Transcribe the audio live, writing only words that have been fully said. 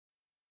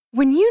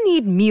When you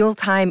need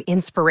mealtime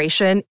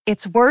inspiration,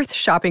 it's worth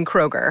shopping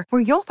Kroger,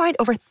 where you'll find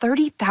over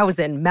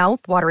 30,000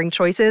 mouth-watering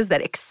choices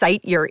that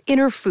excite your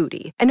inner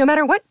foodie. And no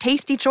matter what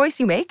tasty choice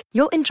you make,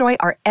 you'll enjoy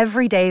our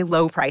everyday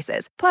low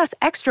prices, plus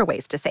extra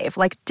ways to save,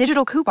 like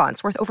digital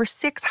coupons worth over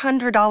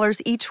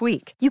 $600 each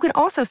week. You can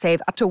also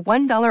save up to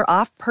 $1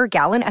 off per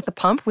gallon at the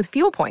pump with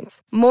fuel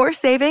points. More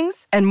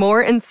savings and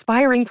more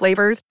inspiring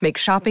flavors make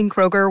shopping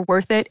Kroger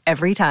worth it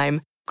every time.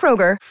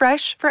 Kroger,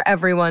 fresh for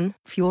everyone.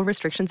 Fuel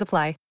restrictions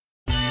apply.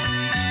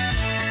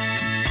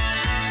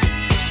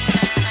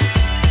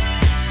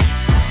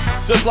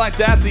 Just like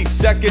that, the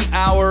second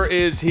hour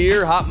is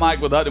here. Hot Mic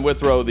with Hutton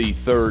Withrow, the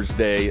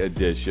Thursday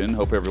edition.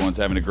 Hope everyone's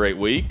having a great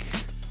week.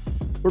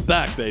 We're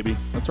back, baby.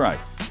 That's right.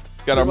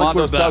 Got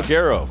Armando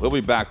Salguero. He'll be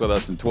back with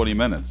us in 20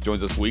 minutes.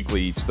 Joins us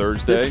weekly each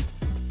Thursday.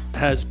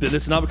 This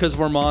is not because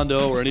of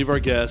Armando or any of our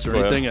guests or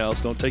anything else.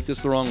 Don't take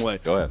this the wrong way.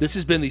 Go ahead. This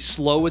has been the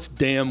slowest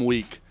damn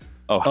week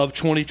of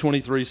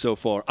 2023 so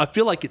far. I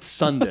feel like it's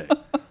Sunday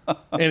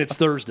and it's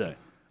Thursday.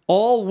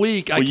 All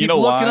week, I keep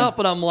looking up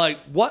and I'm like,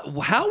 what?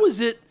 How is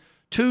it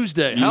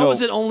Tuesday? How is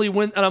it only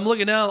when? And I'm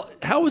looking now.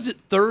 How is it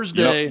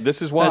Thursday?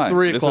 This is why. At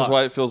 3 o'clock? This is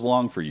why it feels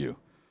long for you.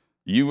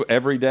 You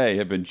every day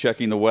have been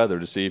checking the weather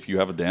to see if you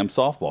have a damn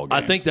softball game.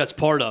 I think that's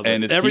part of it.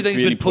 And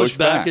everything's been pushed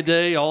back a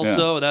day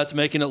also, and that's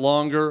making it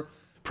longer.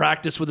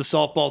 Practice with the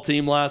softball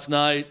team last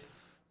night.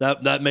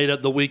 That made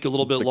it the week a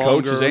little bit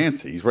longer. The coach is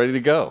antsy. He's ready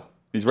to go.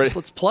 He's ready.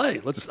 Let's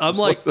play. I'm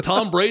like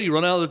Tom Brady,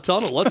 run out of the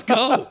tunnel. Let's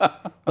go.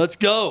 Let's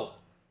go.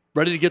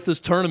 Ready to get this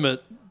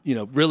tournament,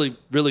 really,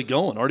 really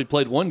going. Already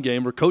played one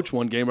game or coached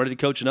one game, ready to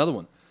coach another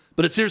one.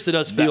 But it seriously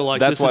does feel like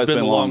this has been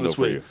the longest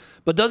week.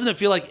 But doesn't it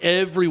feel like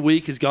every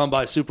week has gone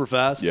by super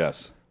fast?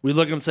 Yes. We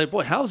look at them and say,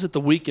 boy, how is it the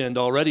weekend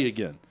already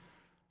again?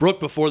 Brooke,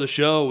 before the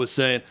show, was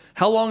saying,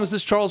 how long is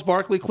this Charles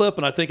Barkley clip?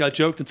 And I think I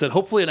joked and said,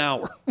 hopefully an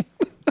hour.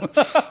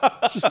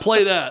 Let's just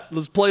play that.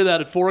 Let's play that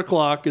at 4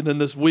 o'clock, and then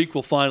this week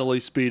will finally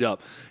speed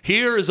up.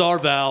 Here is our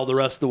vow the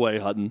rest of the way,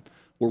 Hutton.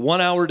 We're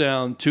 1 hour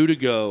down, 2 to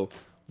go.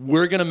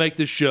 We're going to make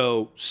this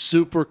show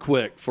super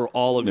quick for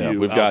all of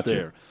you out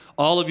there.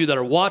 All of you that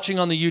are watching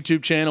on the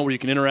YouTube channel where you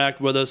can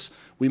interact with us.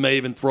 We may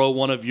even throw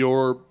one of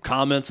your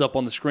comments up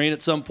on the screen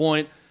at some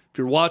point. If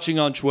you're watching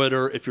on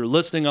Twitter, if you're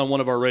listening on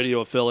one of our radio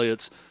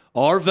affiliates,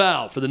 our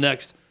vow for the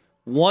next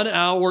 1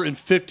 hour and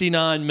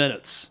 59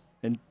 minutes,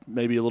 and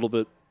maybe a little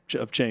bit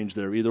of change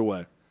there either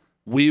way,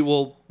 we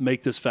will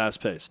make this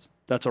fast-paced.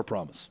 That's our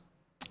promise.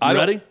 You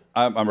ready?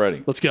 I'm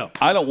ready. Let's go.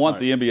 I don't want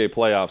the NBA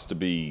playoffs to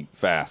be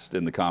fast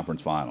in the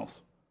conference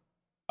finals.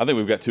 I think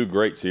we've got two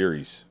great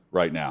series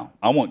right now.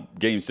 I want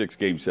Game 6,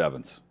 Game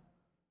 7s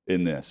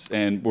in this.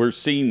 And we're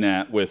seeing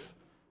that with,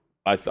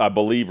 I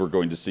believe we're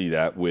going to see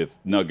that with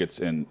Nuggets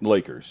and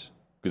Lakers.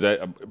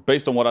 Because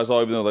based on what I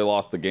saw, even though they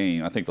lost the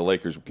game, I think the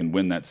Lakers can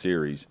win that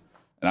series.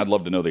 And I'd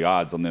love to know the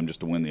odds on them just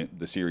to win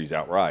the series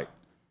outright.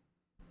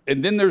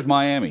 And then there's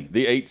Miami,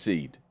 the 8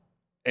 seed.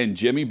 And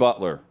Jimmy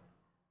Butler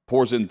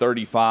pours in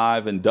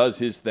 35 and does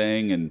his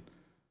thing. And,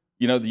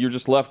 you're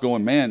just left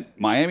going, man,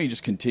 Miami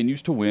just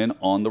continues to win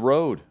on the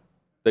road.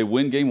 They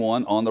win Game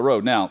 1 on the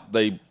road. Now,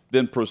 they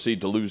then proceed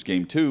to lose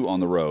Game 2 on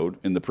the road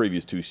in the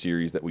previous two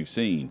series that we've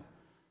seen.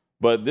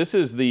 But this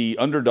is the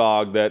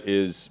underdog that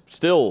is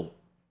still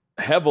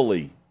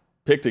heavily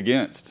picked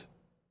against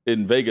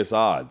in Vegas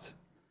odds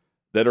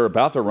that are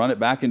about to run it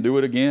back and do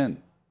it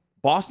again.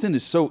 Boston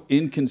is so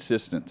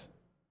inconsistent.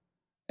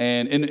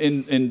 And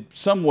in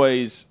some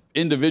ways,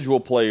 individual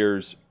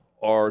players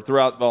are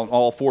throughout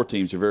all four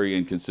teams are very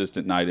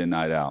inconsistent night in,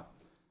 night out.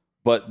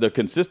 But the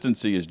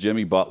consistency is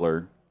Jimmy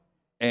Butler,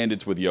 and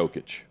it's with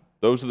Jokic.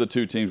 Those are the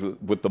two teams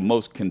with the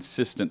most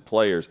consistent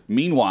players.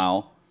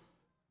 Meanwhile,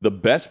 the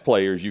best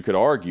players, you could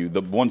argue,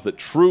 the ones that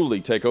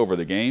truly take over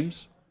the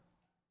games,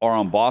 are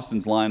on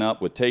Boston's lineup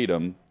with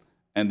Tatum,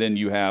 and then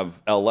you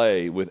have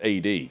L.A. with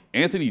AD.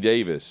 Anthony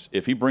Davis,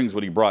 if he brings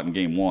what he brought in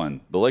Game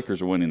 1, the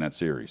Lakers are winning that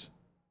series.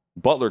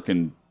 Butler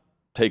can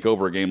take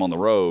over a game on the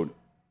road,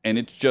 and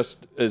it's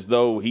just as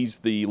though he's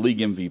the league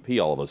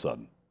MVP all of a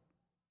sudden.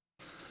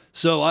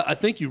 So I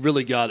think you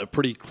really got a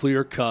pretty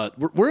clear cut.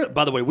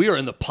 By the way, we are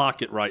in the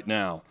pocket right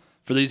now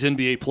for these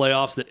NBA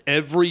playoffs that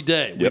every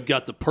day we've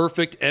got the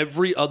perfect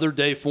every other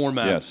day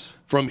format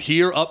from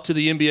here up to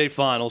the NBA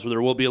Finals, where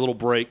there will be a little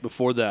break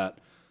before that.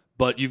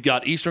 But you've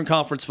got Eastern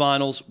Conference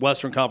Finals,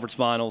 Western Conference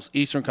Finals,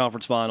 Eastern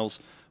Conference Finals,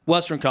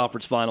 Western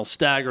Conference Finals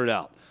staggered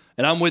out.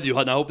 And I'm with you,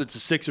 Hutton. I hope it's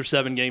a 6 or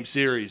 7 game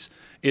series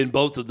in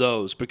both of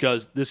those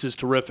because this is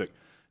terrific.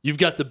 You've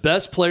got the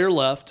best player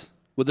left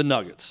with the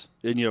Nuggets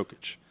in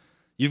Jokic.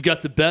 You've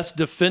got the best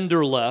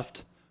defender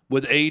left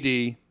with AD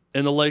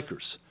and the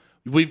Lakers.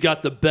 We've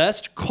got the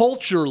best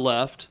culture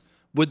left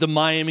with the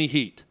Miami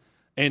Heat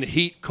and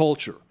Heat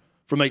culture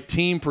from a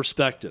team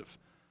perspective.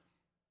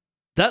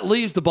 That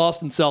leaves the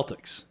Boston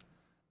Celtics.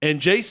 And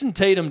Jason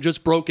Tatum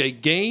just broke a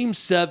Game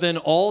 7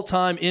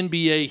 all-time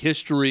NBA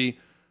history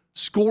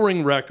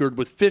scoring record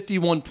with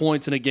 51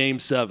 points in a Game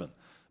 7.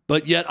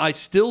 But yet I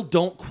still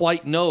don't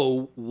quite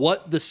know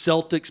what the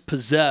Celtics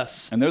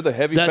possess. And they're the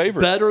heavy that's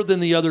favorite. Better than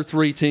the other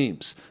three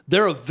teams.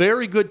 They're a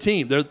very good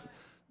team.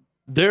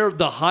 they're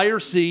the higher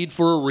seed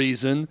for a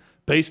reason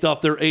based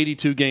off their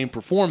 82-game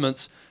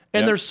performance,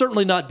 and they're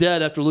certainly not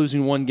dead after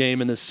losing one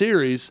game in this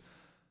series.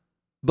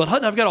 But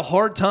Hutton, I've got a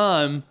hard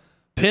time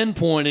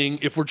pinpointing,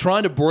 if we're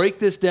trying to break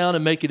this down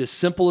and make it as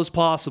simple as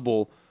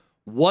possible,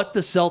 what the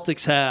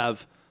Celtics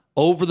have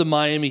over the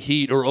Miami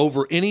Heat or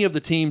over any of the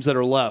teams that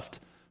are left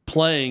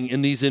playing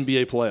in these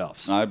NBA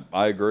playoffs.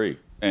 I agree.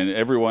 And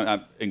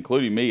everyone,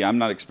 including me, I'm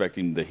not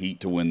expecting the Heat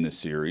to win this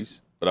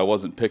series, but I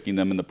wasn't picking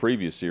them in the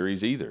previous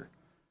series either.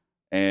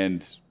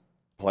 And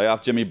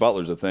playoff Jimmy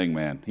Butler's a thing,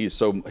 man. He's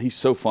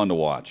so fun to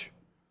watch.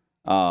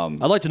 I'd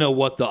like to know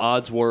what the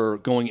odds were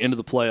going into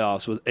the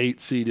playoffs with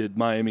 8-seeded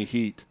Miami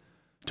Heat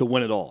to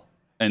win it all.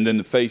 And then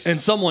to face... And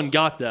someone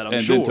got that,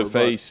 I'm sure. And then to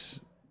face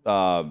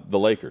the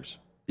Lakers.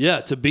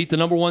 Yeah, to beat the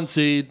number 1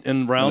 seed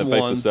in round 1. And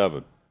then face the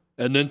 7.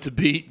 And then to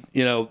beat,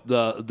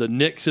 the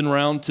Knicks in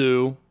round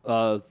 2,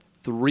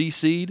 3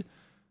 seed.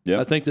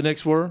 Yeah. I think the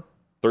Knicks were.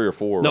 3 or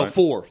 4, No, right?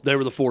 4. They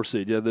were the 4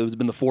 seed. Yeah, they've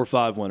been the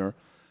 4-5 winner.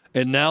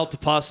 And now to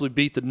possibly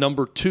beat the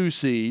number 2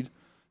 seed,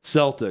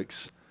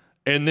 Celtics.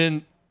 And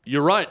then,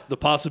 you're right, the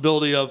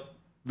possibility of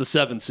the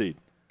 7 seed.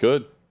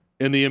 Good.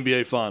 In the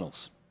NBA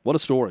Finals. What a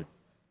story.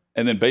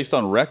 And then based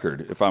on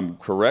record, if I'm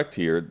correct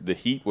here, the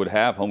Heat would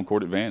have home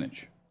court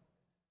advantage.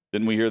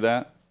 Didn't we hear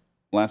that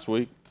last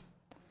week?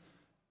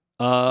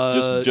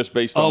 Just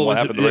based on what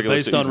happened in the regular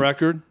based season. on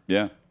record?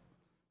 Yeah.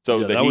 So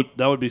yeah, the Heat,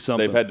 that would be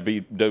something. They've had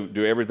to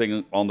do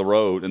everything on the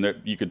road, and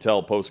you could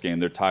tell post game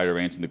they're tired of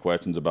answering the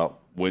questions about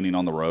winning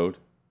on the road.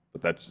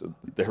 But that's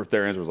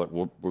their answer was like,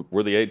 well,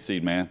 we're the 8th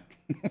seed, man.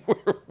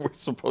 we're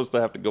supposed to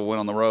have to go win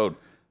on the road.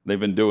 They've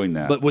been doing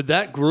that. But with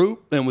that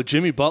group and with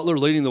Jimmy Butler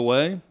leading the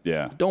way,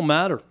 it don't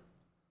matter.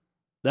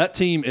 That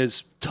team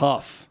is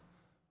tough.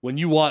 When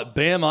you watch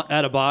Bam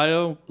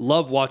Adebayo,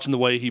 love watching the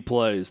way he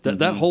plays.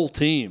 That whole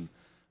team,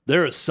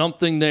 there is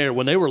something there.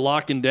 When they were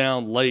locking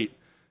down late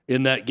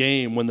in that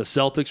game, when the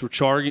Celtics were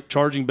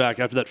charging back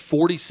after that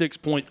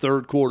 46-point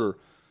third quarter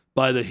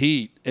by the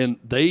Heat, and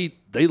they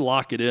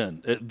lock it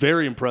in.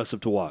 Very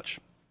impressive to watch.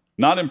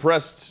 Not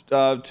impressed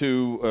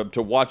to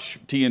watch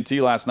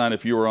TNT last night.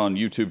 If you were on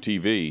YouTube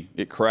TV,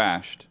 it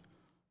crashed.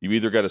 You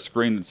either got a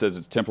screen that says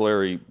it's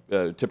temporarily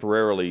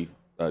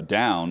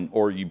down,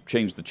 or you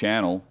changed the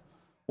channel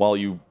while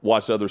you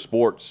watched other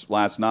sports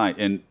last night.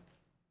 And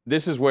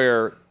this is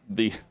where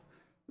the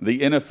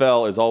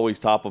NFL is always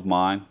top of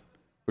mind,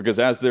 because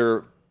as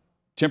they're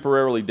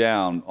temporarily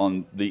down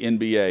on the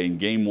NBA in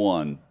Game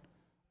 1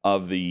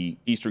 of the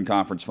Eastern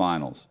Conference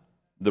Finals,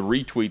 the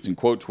retweets and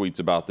quote tweets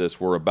about this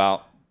were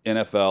about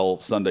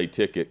NFL Sunday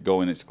Ticket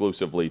going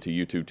exclusively to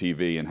YouTube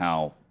TV and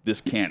how this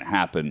can't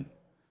happen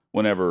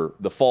whenever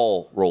the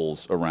fall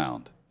rolls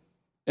around.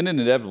 And it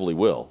inevitably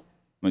will.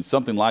 I mean,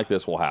 something like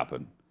this will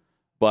happen.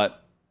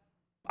 But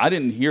I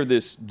didn't hear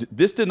this.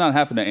 This did not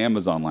happen to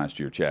Amazon last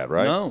year, Chad,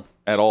 right? No.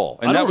 At all.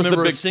 And I don't that was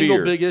remember the big a single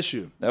fear. big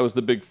issue. That was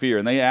the big fear.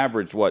 And they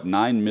averaged,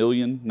 10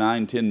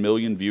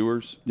 million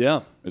viewers?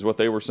 Yeah. Is what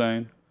they were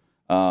saying.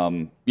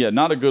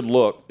 Not a good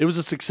look. It was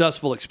a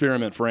successful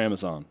experiment for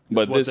Amazon.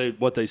 But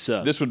what they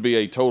said. This would be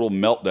a total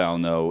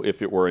meltdown, though,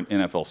 if it were an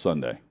NFL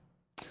Sunday.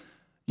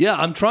 Yeah,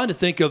 I'm trying to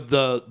think of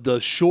the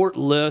short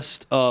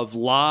list of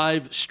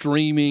live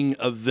streaming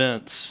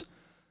events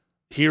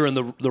here in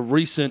the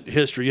recent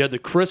history. You had the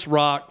Chris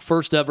Rock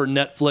first ever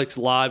Netflix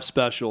live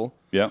special.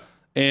 Yeah.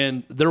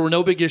 And there were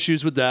no big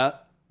issues with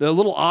that. They're a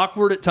little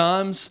awkward at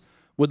times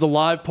with the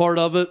live part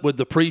of it, with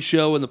the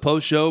pre-show and the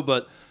post-show,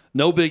 but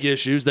no big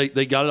issues. They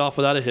got it off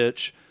without a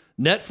hitch.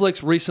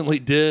 Netflix recently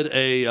did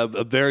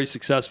a very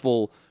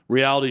successful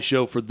reality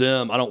show for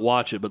them. I don't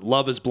watch it, but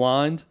Love is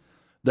Blind.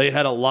 They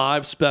had a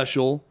live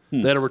special.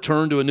 They had a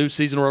return to a new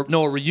season,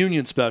 a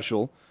reunion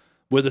special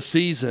with a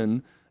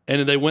season, and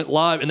then they went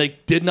live, and they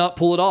did not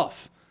pull it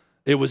off.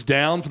 It was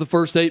down for the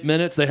first 8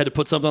 minutes. They had to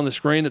put something on the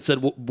screen that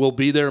said, we'll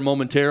be there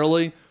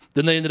momentarily.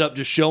 Then they ended up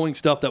just showing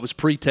stuff that was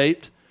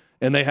pre-taped,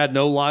 and they had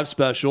no live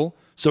special.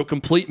 So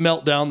complete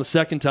meltdown the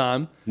second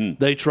time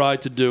they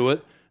tried to do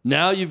it.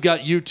 Now you've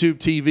got YouTube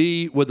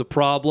TV with a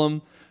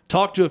problem.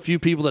 Talked to a few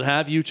people that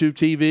have YouTube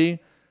TV.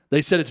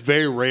 They said it's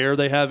very rare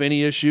they have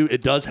any issue.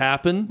 It does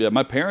happen. Yeah,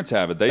 my parents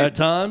have it. At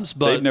times,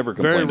 but they've never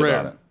complained very rare.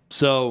 about it.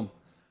 So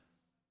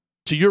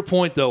to your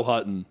point, though,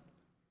 Hutton,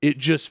 it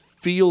just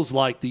feels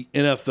like the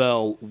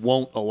NFL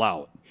won't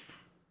allow it.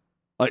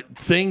 Like,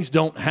 things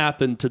don't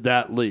happen to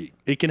that league.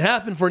 It can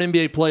happen for an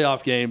NBA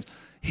playoff game.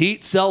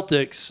 Heat,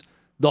 Celtics,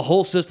 the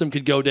whole system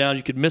could go down.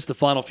 You could miss the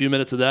final few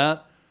minutes of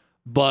that.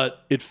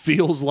 But it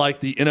feels like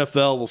the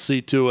NFL will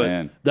see to it.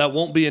 Man. That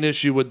won't be an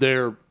issue with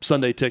their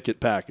Sunday ticket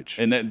package.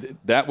 And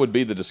that would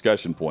be the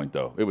discussion point,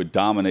 though. It would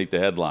dominate the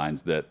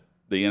headlines that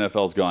the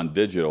NFL's gone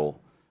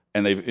digital.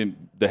 And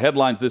the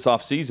headlines this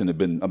offseason have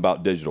been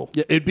about digital.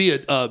 Yeah, it'd be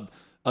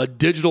a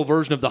digital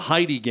version of the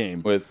Heidi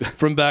game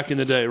from back in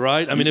the day,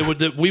 right? I mean,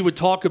 we would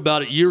talk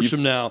about it years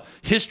from now.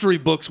 History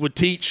books would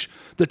teach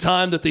the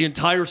time that the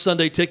entire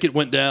Sunday ticket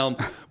went down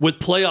with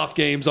playoff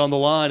games on the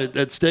line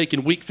at stake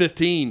in Week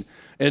 15,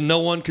 and no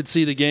one could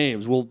see the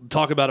games. We'll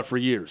talk about it for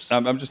years.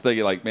 I'm just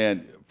thinking, like,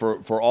 man,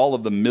 for all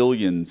of the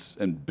millions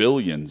and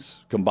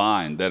billions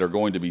combined that are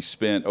going to be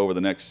spent over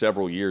the next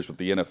several years with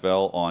the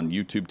NFL on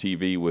YouTube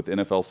TV with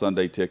NFL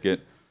Sunday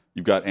Ticket,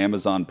 you've got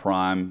Amazon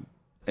Prime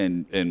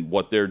and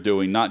what they're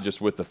doing, not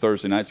just with the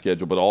Thursday night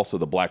schedule, but also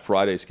the Black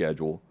Friday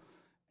schedule.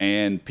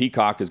 And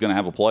Peacock is going to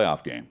have a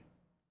playoff game,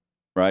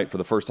 right? For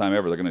the first time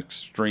ever, they're going to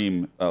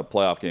stream a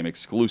playoff game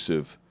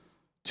exclusive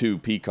to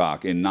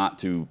Peacock and not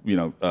to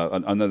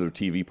another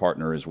TV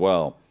partner as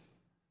well.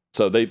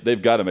 So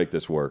they've got to make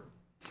this work.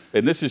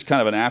 And this is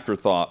kind of an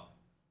afterthought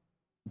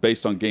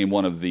based on game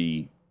one of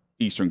the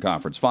Eastern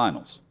Conference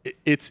Finals.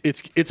 It's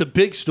a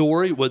big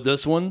story with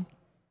this one.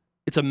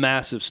 It's a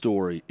massive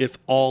story if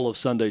all of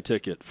Sunday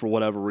Ticket, for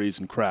whatever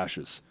reason,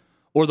 crashes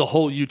or the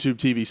whole YouTube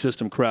TV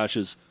system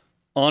crashes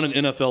on an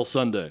NFL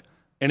Sunday.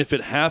 And if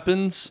it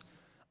happens,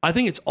 I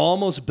think it's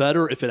almost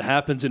better if it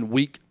happens in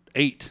week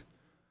 8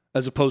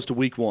 as opposed to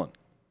week 1.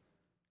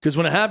 Because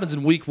when it happens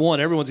in week 1,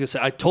 everyone's going to say,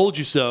 I told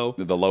you so.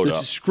 The load this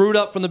up. is screwed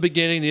up from the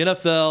beginning. The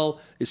NFL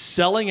is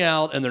selling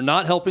out, and they're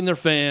not helping their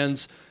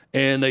fans,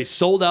 and they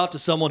sold out to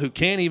someone who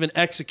can't even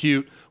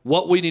execute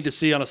what we need to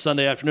see on a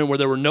Sunday afternoon where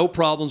there were no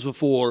problems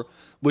before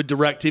with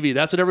DirecTV.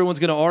 That's what everyone's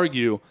going to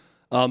argue.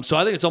 So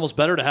I think it's almost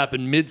better to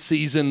happen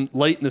mid-season,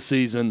 late in the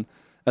season,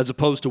 as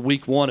opposed to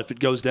week 1 if it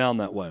goes down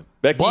that way.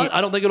 Becky, but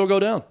I don't think it'll go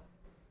down.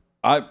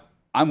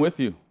 I'm with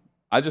you.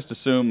 I just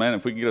assume, man,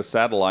 if we can get a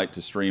satellite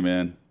to stream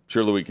in,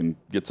 surely we can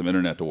get some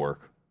internet to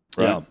work.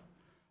 Right?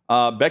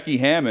 Yeah. Becky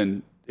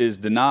Hammon is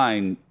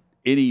denying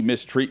any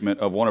mistreatment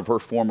of one of her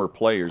former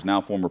players, now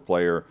former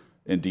player,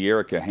 in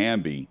De'Erica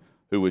Hamby,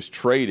 who was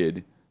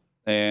traded.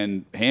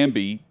 And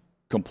Hamby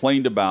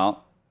complained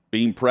about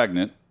being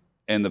pregnant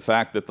and the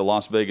fact that the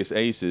Las Vegas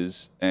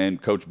Aces and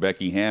Coach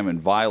Becky Hammon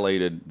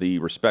violated the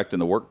respect in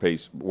the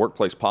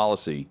workplace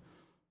policy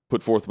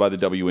put forth by the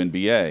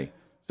WNBA.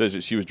 Says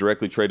that she was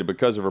directly traded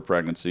because of her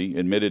pregnancy,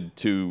 admitted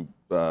to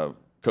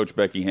Coach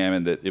Becky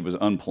Hammon that it was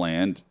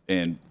unplanned,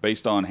 and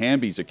based on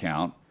Hamby's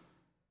account,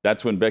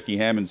 that's when Becky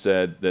Hammon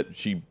said that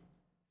she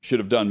should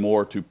have done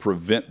more to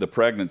prevent the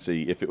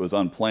pregnancy if it was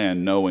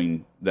unplanned,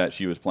 knowing that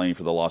she was playing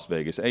for the Las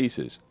Vegas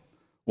Aces.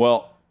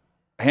 Well,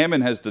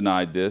 Hammon has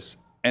denied this,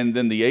 and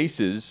then the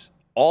Aces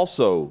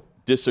also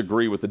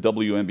disagree with the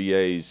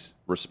WNBA's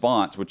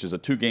response, which is a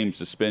 2-game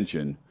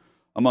suspension,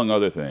 among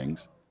other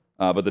things,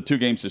 but the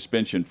 2-game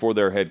suspension for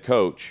their head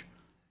coach,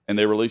 and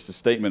they released a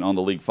statement on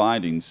the league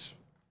findings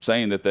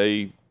saying that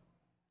they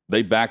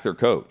back their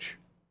coach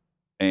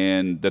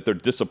and that they're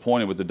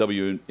disappointed with the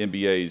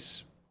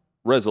WNBA's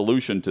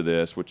resolution to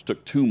this, which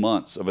took 2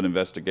 months of an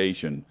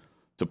investigation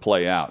to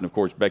play out. And, of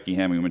course, Becky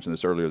Hammon, we mentioned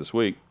this earlier this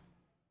week,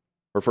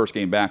 her first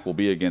game back will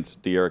be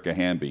against De'Erica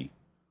Hamby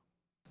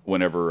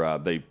whenever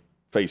they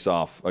face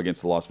off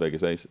against the Las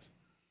Vegas Aces.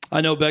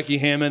 I know Becky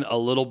Hammon a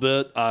little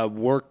bit. I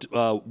worked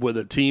with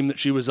a team that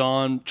she was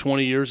on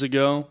 20 years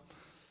ago.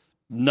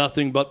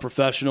 Nothing but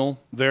professional,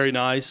 very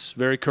nice,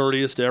 very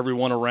courteous to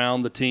everyone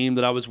around the team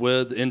that I was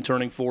with,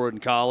 interning for in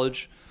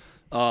college.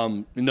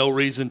 No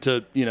reason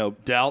to,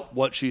 doubt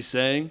what she's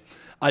saying.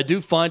 I do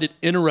find it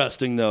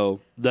interesting, though,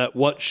 that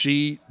what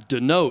she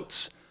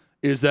denotes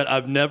is that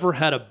I've never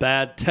had a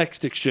bad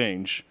text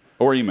exchange.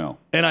 Or email.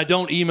 And I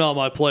don't email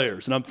my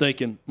players. And I'm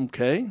thinking,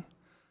 okay,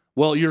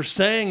 well, you're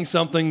saying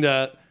something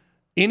that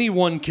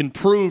anyone can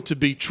prove to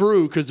be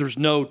true because there's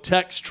no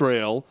text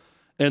trail.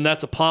 And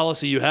that's a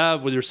policy you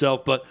have with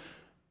yourself, but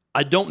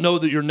I don't know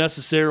that you're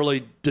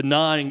necessarily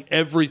denying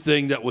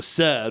everything that was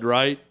said,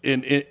 right?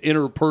 In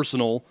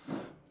interpersonal,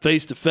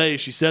 face-to-face.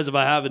 She says, if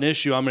I have an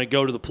issue, I'm going to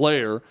go to the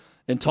player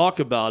and talk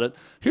about it.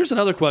 Here's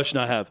another question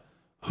I have.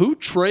 Who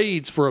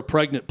trades for a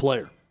pregnant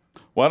player?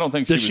 Well, I don't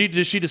think Does she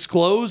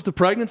disclose the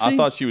pregnancy? I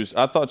thought she's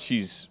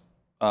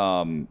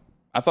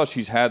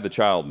had the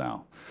child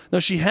now. No,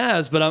 she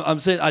has, but I'm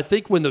saying I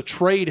think when the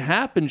trade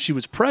happened, she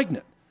was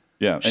pregnant.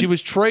 Yeah, she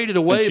was traded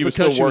away she was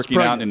because still she was working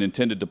pregnant out and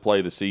intended to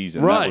play the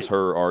season. Right. That was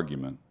her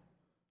argument.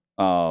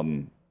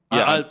 I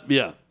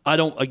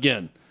don't.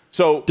 Again,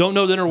 so don't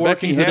know the inner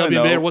workings of the Hammon,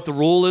 WNBA or what the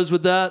rule is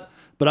with that.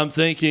 But I'm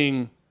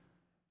thinking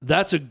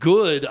that's a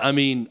good. I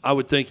mean, I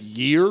would think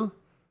year.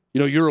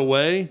 You're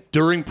away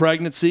during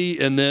pregnancy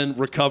and then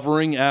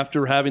recovering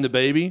after having the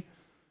baby.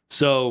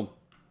 So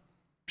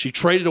she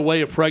traded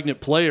away a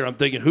pregnant player. I'm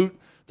thinking who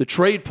the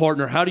trade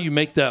partner. How do you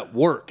make that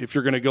work if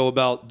you're going to go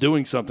about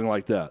doing something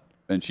like that?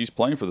 And she's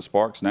playing for the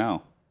Sparks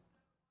now.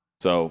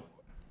 So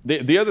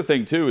the other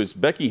thing, too, is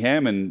Becky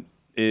Hammon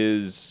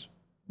is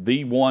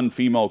the one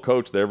female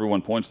coach that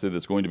everyone points to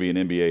that's going to be an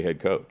NBA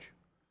head coach.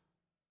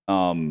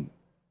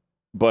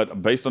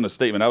 But based on a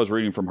statement I was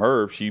reading from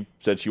her, she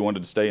said she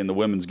wanted to stay in the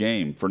women's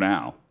game for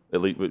now.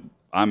 At least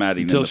I'm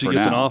adding until in she for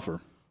gets now. An offer.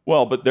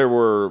 Well, but there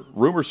were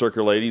rumors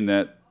circulating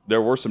that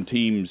there were some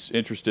teams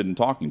interested in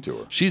talking to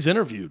her. She's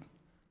interviewed.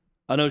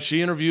 I know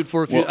she interviewed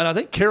for a few, and I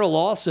think Carol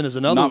Lawson is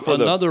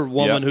another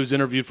woman who's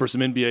interviewed for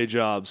some NBA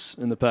jobs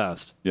in the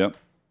past. Yep,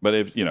 but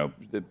if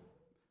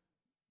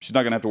she's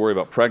not going to have to worry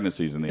about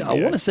pregnancies in the NBA. I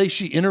want to say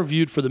she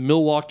interviewed for the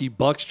Milwaukee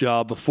Bucks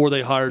job before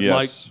they hired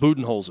Mike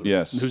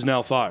Budenholzer, who's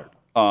now fired.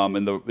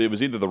 and it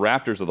was either the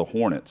Raptors or the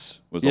Hornets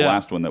was the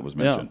last one that was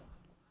mentioned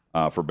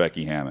for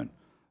Becky Hammon.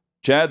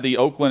 Chad, the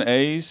Oakland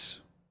A's,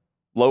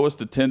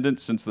 lowest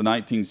attendance since the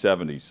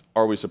 1970s.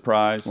 Are we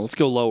surprised? Well, let's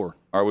go lower.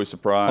 Are we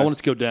surprised? I want it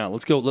to go down.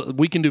 Let's go.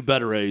 We can do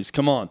better, A's.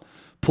 Come on.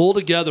 Pull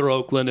together,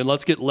 Oakland, and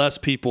let's get less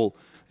people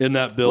in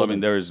that building. Well, I mean,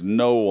 there is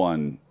no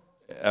one.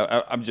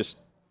 I'm just,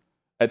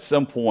 at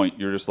some point,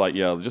 you're just like,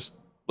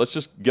 let's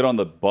just get on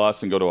the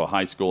bus and go to a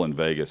high school in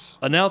Vegas.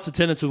 Announced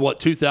attendance of what,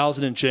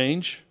 2,000 and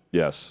change?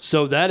 Yes.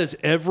 So that is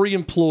every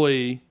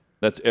employee.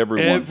 That's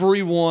everyone.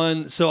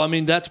 Everyone. So, I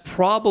mean, that's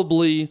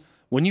probably,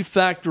 when you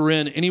factor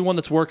in anyone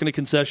that's working a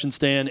concession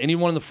stand,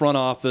 anyone in the front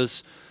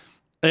office,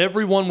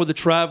 everyone with the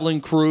traveling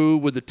crew,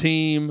 with the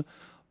team,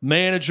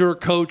 manager,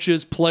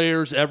 coaches,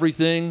 players,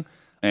 everything.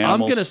 Animals. I'm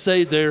going to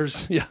say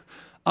there's,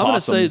 I'm going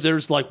to say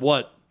there's like,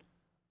 what,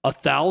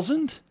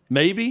 1,000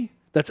 maybe?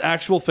 That's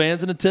actual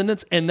fans in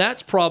attendance, and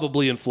that's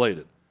probably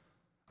inflated.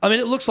 I mean,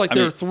 it looks like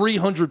there are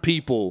 300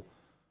 people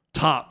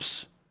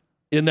tops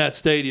in that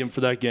stadium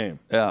for that game.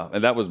 Yeah,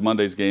 and that was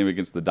Monday's game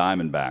against the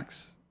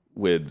Diamondbacks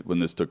when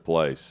this took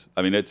place.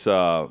 I mean, it's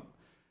an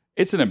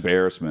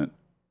embarrassment.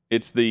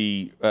 It's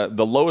the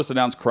lowest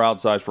announced crowd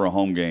size for a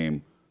home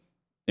game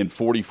in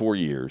 44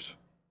 years.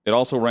 It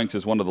also ranks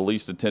as one of the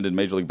least attended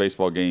Major League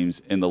Baseball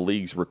games in the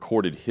league's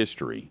recorded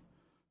history.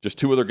 Just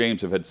 2 other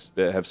games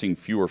have seen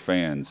fewer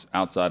fans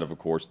outside of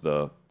course,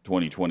 the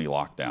 2020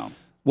 lockdown.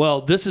 Well,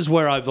 this is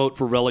where I vote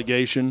for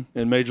relegation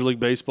in Major League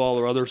Baseball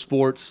or other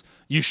sports.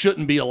 You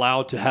shouldn't be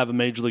allowed to have a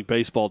Major League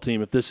Baseball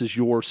team if this is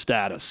your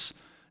status.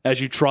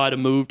 As you try to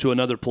move to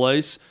another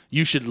place,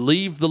 you should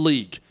leave the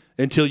league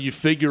until you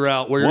figure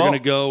out where you're going to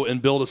go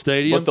and build a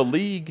stadium. But the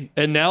league...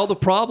 And now the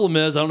problem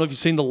is, I don't know if you've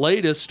seen the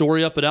latest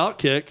story up at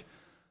Outkick,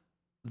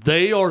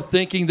 they are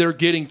thinking they're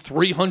getting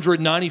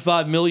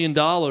 $395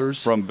 million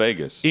from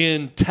Vegas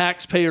in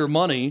taxpayer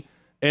money,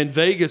 and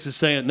Vegas is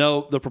saying,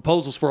 no, the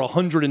proposal's for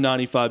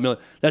 $195 million.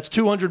 That's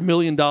 $200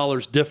 million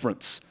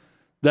difference.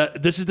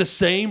 This is the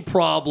same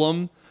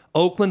problem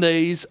Oakland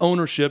A's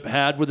ownership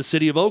had with the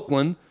city of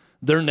Oakland.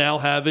 They're now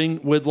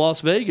having with Las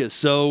Vegas.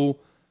 So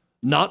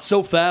not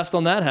so fast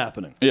on that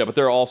happening. Yeah, but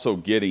they're also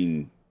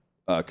getting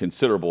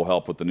considerable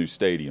help with the new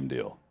stadium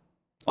deal.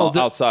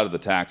 Outside of the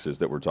taxes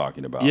that we're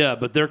talking about. Yeah,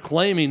 but they're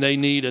claiming they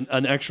need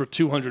an extra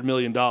 $200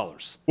 million.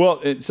 Well,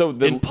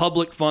 in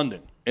public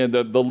funding. And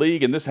the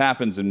league, and this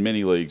happens in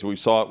many leagues. We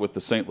saw it with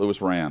the St.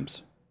 Louis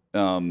Rams.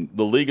 The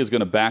league is going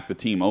to back the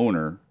team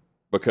owner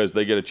because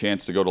they get a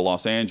chance to go to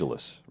Los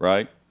Angeles,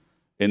 right?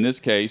 In this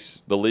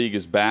case, the league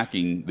is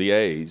backing the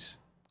A's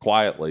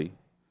quietly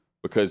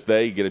because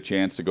they get a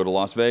chance to go to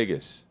Las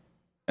Vegas.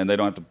 And they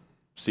don't have to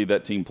see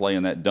that team play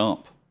in that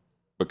dump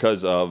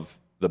because of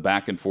the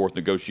back-and-forth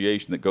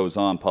negotiation that goes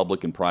on,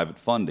 public and private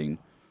funding,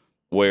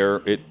 where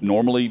it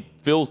normally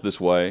feels this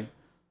way,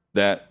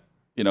 that,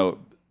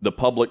 the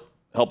public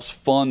helps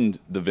fund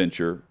the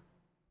venture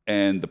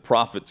and the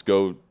profits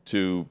go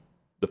to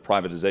the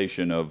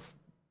privatization of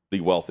the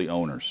wealthy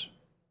owners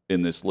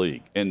in this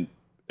league. And,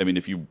 I mean,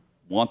 if you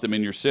want them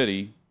in your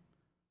city,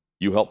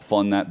 you help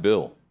fund that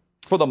bill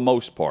for the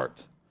most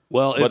part.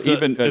 Well,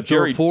 if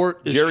Jerry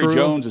true,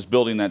 Jones is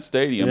building that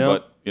stadium,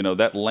 but,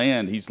 that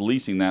land, he's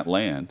leasing that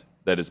land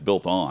that is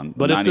built on,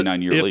 but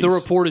 99-year lease. If the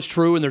report is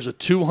true and there's a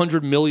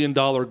 $200 million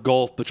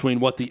gulf between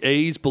what the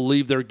A's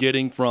believe they're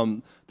getting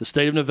from the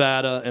state of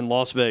Nevada and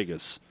Las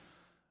Vegas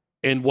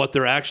and what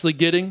they're actually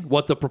getting,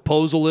 what the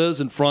proposal is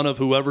in front of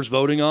whoever's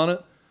voting on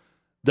it,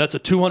 that's a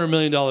 $200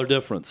 million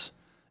difference.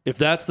 If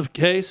that's the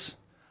case,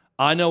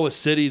 I know a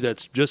city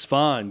that's just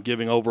fine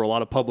giving over a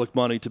lot of public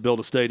money to build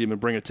a stadium and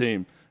bring a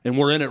team, and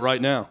we're in it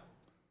right now.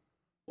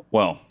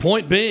 Well,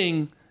 point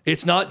being,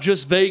 it's not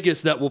just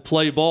Vegas that will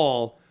play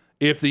ball.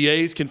 If the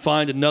A's can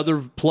find another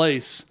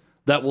place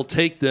that will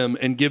take them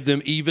and give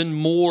them even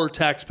more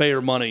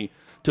taxpayer money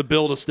to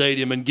build a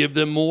stadium and give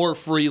them more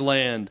free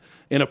land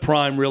in a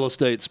prime real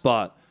estate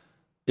spot.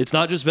 It's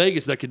not just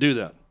Vegas that could do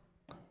that.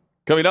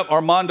 Coming up,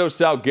 Armando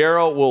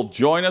Salguero will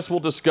join us. We'll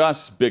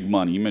discuss big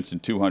money. You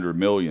mentioned $200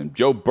 million.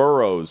 Joe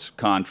Burrow's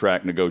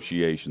contract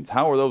negotiations.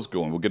 How are those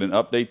going? We'll get an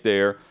update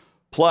there.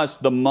 Plus,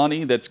 the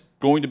money that's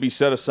going to be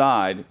set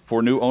aside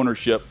for new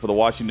ownership for the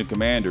Washington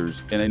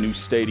Commanders and a new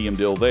stadium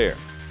deal there.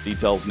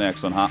 Details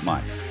next on Hot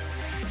Mic.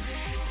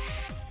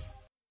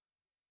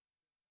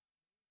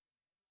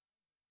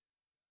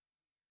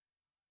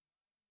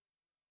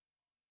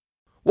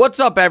 What's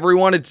up,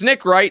 everyone? It's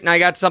Nick Wright, and I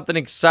got something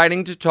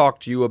exciting to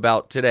talk to you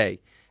about today.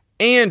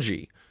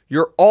 Angie,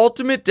 your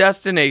ultimate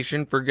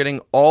destination for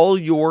getting all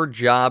your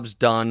jobs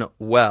done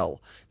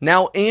well.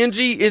 Now,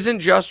 Angie isn't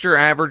just your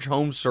average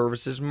home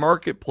services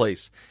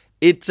marketplace.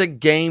 It's a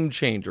game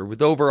changer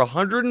with over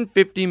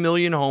 150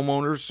 million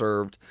homeowners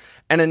served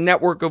and a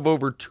network of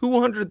over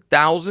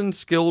 200,000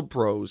 skilled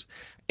pros.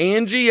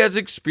 Angie has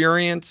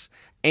experience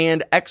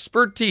and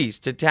expertise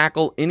to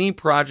tackle any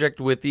project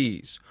with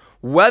ease.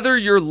 Whether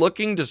you're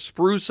looking to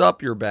spruce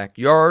up your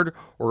backyard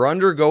or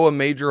undergo a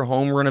major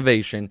home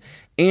renovation,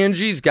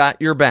 Angie's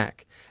got your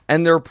back.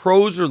 And their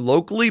pros are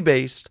locally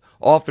based,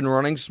 often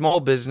running small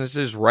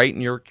businesses right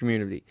in your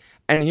community.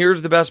 And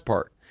here's the best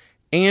part.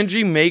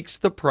 Angie makes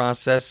the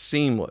process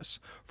seamless.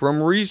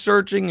 From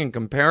researching and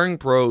comparing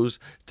pros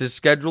to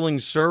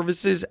scheduling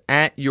services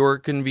at your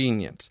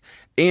convenience.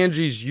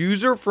 Angie's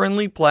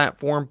user-friendly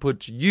platform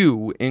puts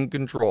you in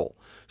control.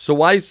 So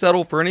why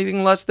settle for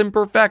anything less than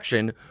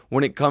perfection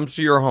when it comes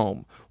to your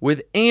home?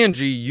 With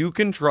Angie, you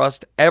can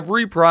trust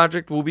every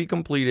project will be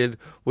completed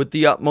with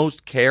the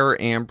utmost care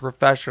and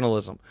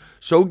professionalism.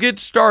 So get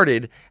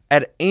started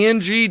at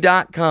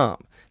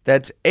Angie.com.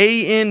 That's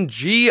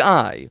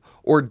ANGI,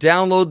 or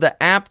download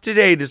the app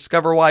today to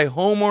discover why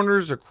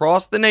homeowners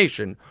across the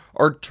nation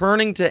are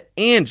turning to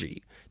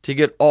Angie to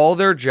get all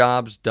their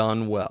jobs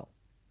done well.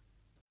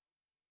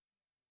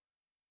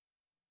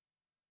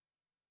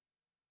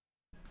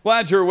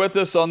 Glad you're with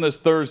us on this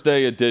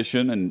Thursday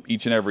edition, and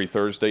each and every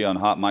Thursday on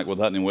Hot Mic with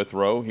Hutton and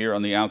Withrow here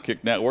on the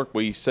Outkick Network.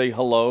 We say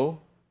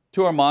hello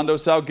to Armando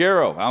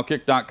Salguero,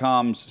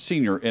 Outkick.com's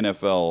senior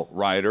NFL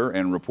writer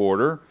and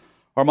reporter.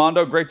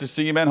 Armando, great to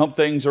see you, man. Hope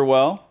things are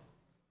well.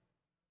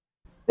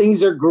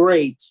 Things are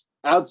great.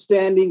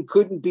 Outstanding.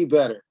 Couldn't be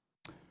better.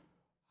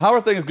 How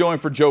are things going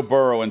for Joe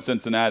Burrow in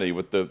Cincinnati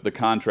with the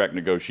contract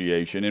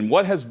negotiation? And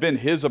what has been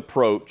his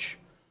approach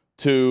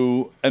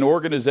to an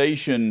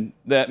organization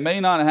that may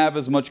not have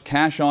as much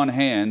cash on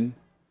hand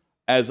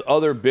as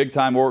other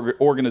big-time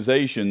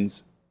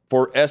organizations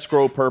for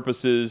escrow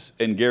purposes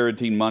and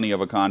guaranteeing money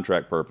of a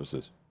contract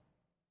purposes?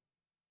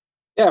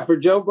 Yeah, for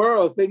Joe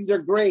Burrow, things are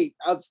great,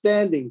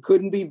 outstanding,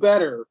 couldn't be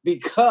better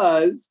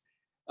because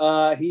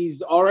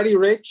he's already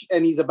rich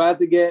and he's about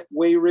to get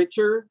way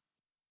richer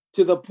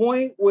to the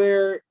point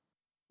where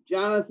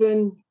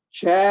Jonathan,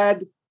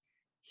 Chad,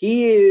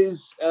 he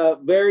is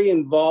very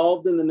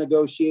involved in the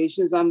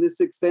negotiations on this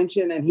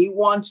extension, and he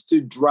wants to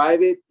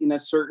drive it in a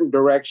certain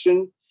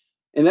direction.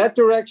 And that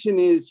direction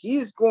is he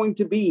is going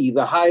to be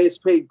the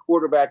highest paid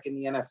quarterback in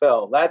the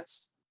NFL.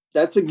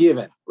 That's a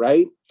given,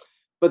 right?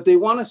 But they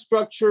want to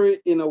structure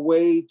it in a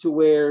way to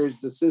where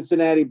the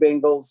Cincinnati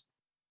Bengals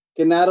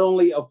can not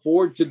only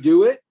afford to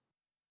do it,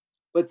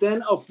 but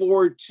then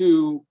afford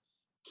to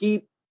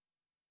keep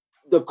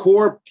the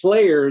core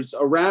players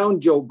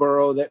around Joe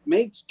Burrow that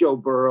makes Joe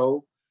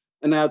Burrow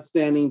an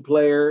outstanding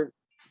player,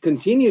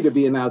 continue to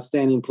be an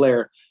outstanding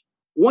player.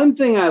 One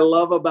thing I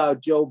love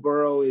about Joe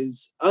Burrow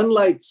is,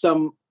 unlike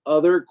some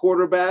other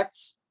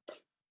quarterbacks,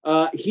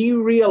 he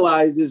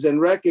realizes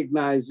and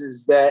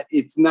recognizes that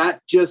it's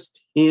not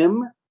just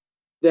him,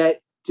 that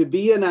to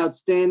be an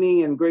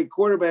outstanding and great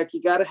quarterback,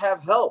 you got to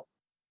have help.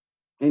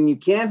 And you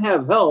can't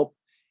have help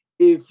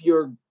if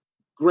your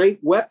great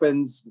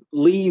weapons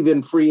leave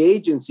in free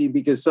agency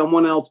because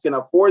someone else can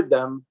afford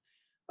them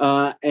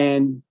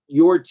and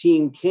your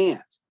team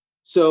can't.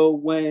 So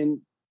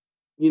when,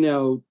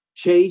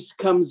 Chase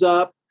comes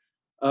up,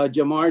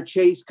 Jamar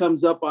Chase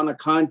comes up on a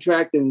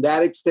contract, and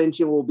that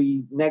extension will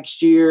be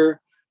next year.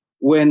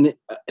 When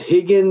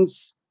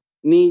Higgins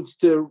needs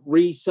to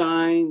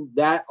re-sign,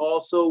 that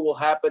also will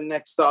happen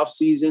next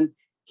offseason.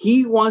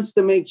 He wants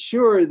to make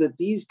sure that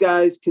these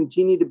guys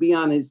continue to be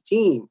on his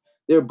team.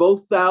 They're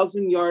both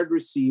 1,000-yard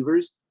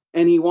receivers,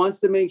 and he wants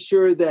to make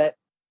sure that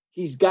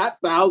he's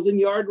got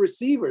 1,000-yard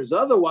receivers.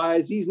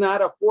 Otherwise, he's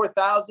not a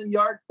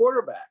 4,000-yard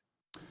quarterback.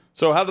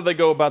 So how do they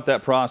go about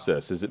that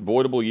process? Is it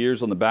voidable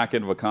years on the back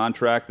end of a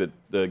contract that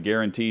the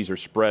guarantees are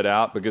spread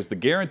out? Because the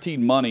guaranteed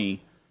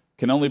money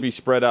can only be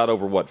spread out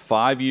over,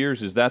 5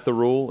 years? Is that the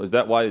rule? Is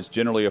that why it's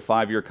generally a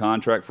 5-year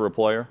contract for a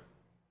player?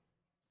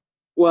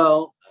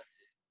 Well,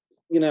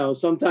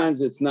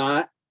 sometimes it's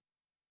not.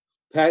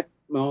 Pat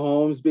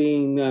Mahomes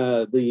being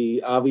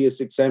the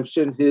obvious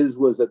exception, his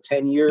was a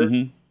 10-year.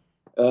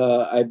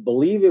 Mm-hmm. I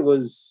believe it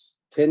was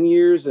 10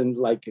 years and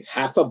like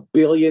 $500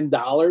 million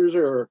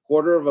or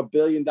 $250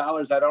 million.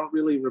 I don't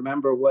really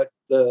remember what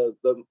the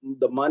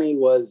money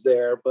was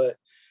there, but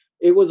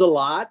it was a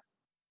lot.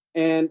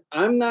 And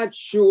I'm not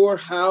sure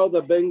how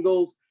the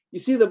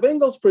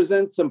Bengals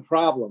present some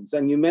problems,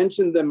 and you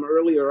mentioned them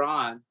earlier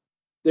on.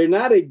 They're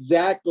not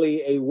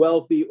exactly a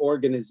wealthy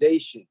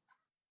organization.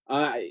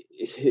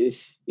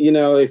 If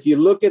you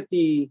look at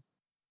the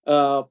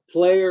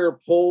player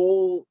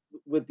poll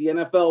with the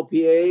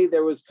NFLPA,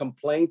 there was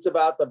complaints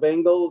about the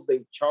Bengals.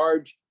 They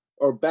charge,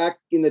 or back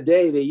in the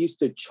day, they used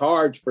to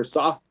charge for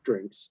soft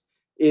drinks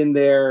in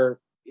their,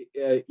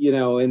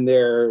 in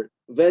their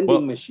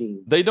vending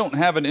machines. They don't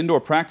have an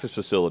indoor practice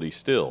facility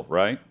still,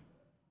 right?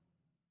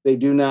 They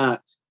do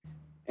not.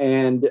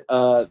 And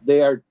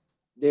they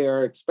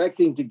are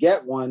expecting to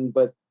get one,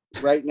 but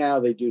right now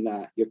they do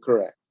not. You're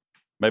correct.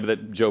 Maybe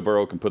that Joe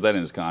Burrow can put that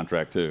in his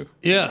contract too.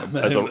 Yeah,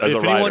 if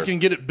anyone can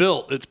get it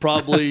built, it's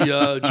probably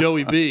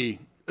Joey B.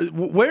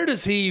 Where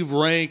does he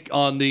rank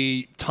on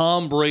the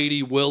Tom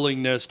Brady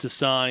willingness to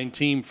sign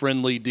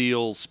team-friendly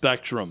deal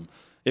spectrum?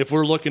 If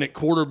we're looking at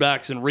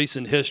quarterbacks in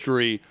recent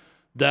history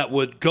that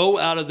would go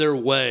out of their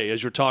way,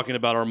 as you're talking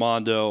about,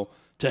 Armando,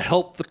 to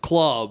help the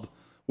club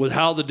with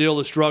how the deal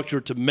is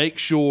structured to make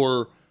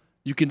sure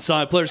you can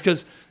sign players,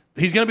 because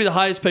he's going to be the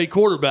highest paid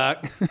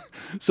quarterback,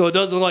 so it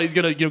doesn't look like he's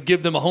going to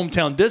give them a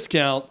hometown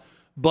discount,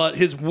 but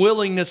his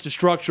willingness to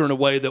structure in a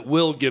way that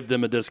will give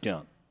them a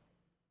discount.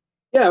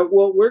 Yeah,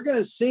 well, we're going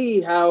to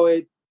see how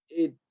it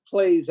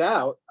plays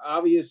out.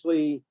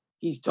 Obviously,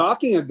 he's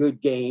talking a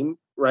good game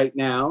right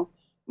now.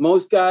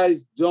 Most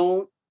guys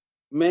don't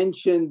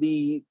mention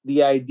the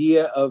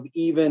idea of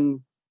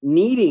even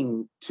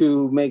needing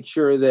to make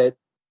sure that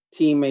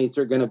teammates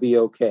are going to be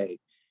okay.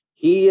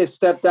 He has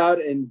stepped out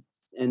and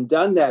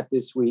done that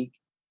this week.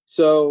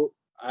 So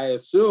I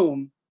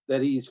assume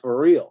that he's for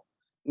real.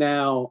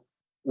 Now,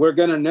 we're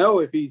going to know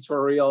if he's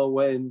for real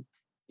when,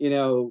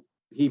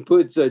 he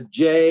puts a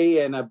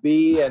J and a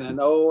B and an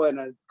O and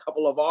a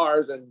couple of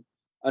R's and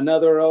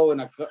another O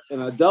and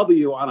a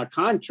W on a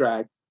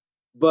contract.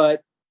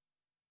 But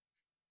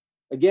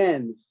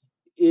again,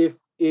 if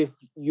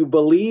you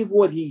believe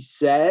what he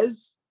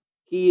says,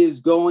 he is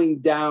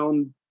going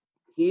down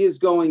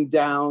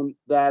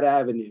that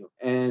avenue.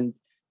 And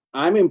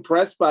I'm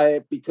impressed by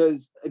it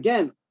because,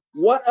 again,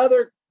 what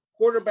other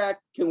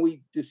quarterback can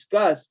we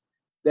discuss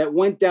that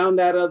went down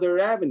that other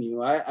avenue?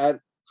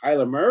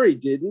 Kyler Murray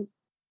didn't.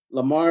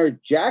 Lamar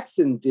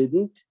Jackson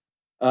didn't.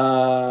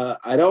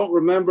 I don't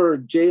remember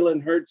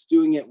Jalen Hurts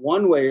doing it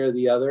one way or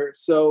the other.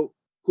 So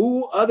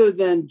who other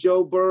than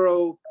Joe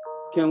Burrow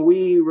can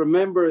we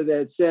remember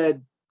that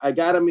said, I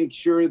got to make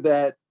sure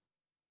that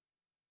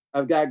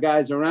I've got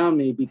guys around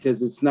me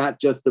because it's not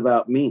just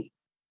about me?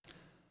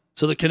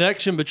 So the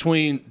connection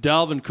between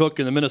Dalvin Cook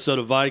and the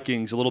Minnesota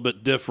Vikings a little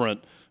bit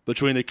different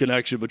between the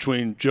connection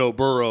between Joe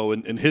Burrow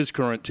and his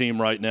current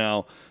team right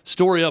now.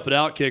 Story up at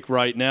Outkick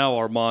right now,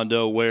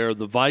 Armando, where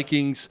the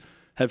Vikings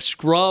have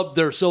scrubbed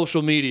their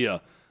social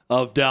media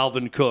of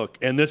Dalvin Cook,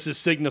 and this is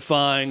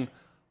signifying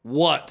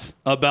what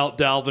about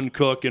Dalvin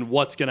Cook and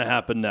what's going to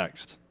happen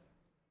next?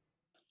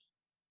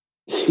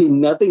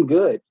 Nothing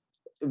good,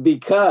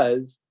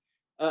 because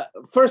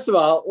first of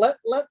all,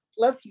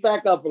 let's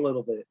back up a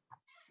little bit.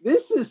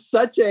 This is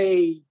such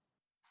a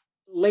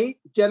late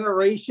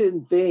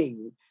generation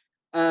thing.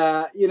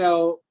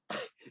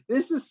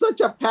 This is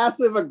such a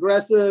passive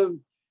aggressive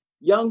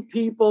young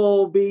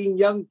people being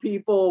young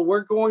people.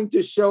 We're going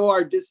to show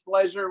our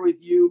displeasure with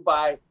you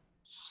by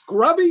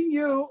scrubbing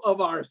you of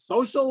our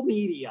social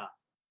media.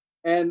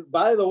 And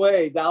by the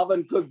way,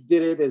 Dalvin Cook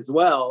did it as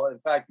well. In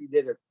fact, he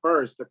did it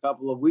first a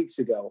couple of weeks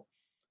ago.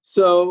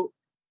 So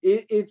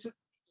it's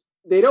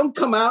they don't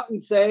come out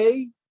and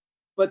say,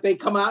 but they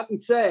come out and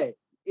say.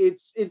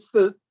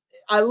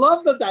 I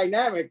love the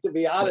dynamic, to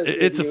be honest.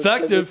 It's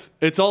effective.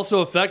 It's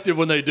also effective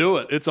when they do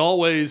it. It's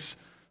always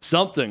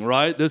something,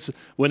 right?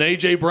 When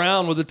A.J.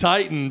 Brown with the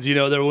Titans,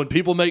 when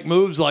people make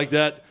moves like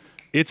that,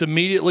 it's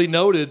immediately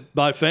noted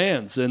by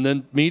fans and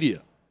then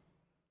media.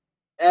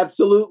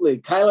 Absolutely.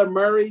 Kyler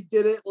Murray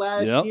did it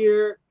last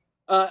year.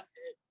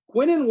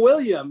 Quinnen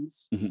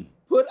Williams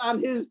put on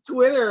his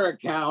Twitter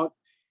account,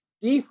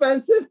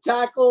 defensive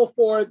tackle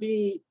for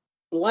the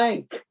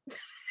blank.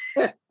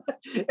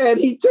 And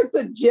he took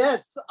the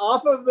Jets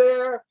off of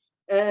there.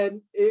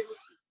 And,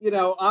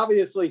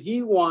 obviously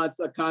he wants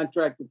a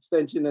contract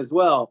extension as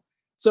well.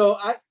 So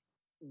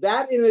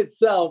that in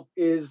itself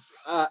is,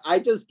 I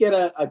just get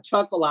a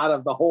chuckle out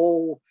of the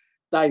whole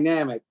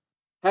dynamic.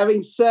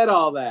 Having said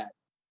all that,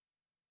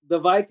 the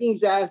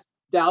Vikings asked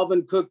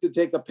Dalvin Cook to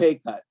take a pay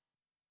cut.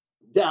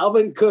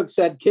 Dalvin Cook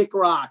said, kick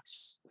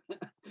rocks.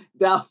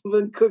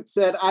 Dalvin Cook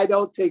said, I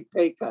don't take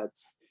pay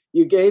cuts.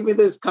 You gave me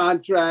this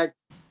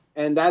contract,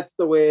 and that's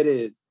the way it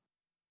is.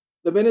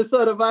 The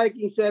Minnesota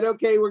Vikings said,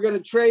 okay, we're going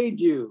to trade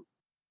you.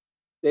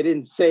 They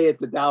didn't say it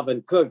to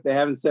Dalvin Cook. They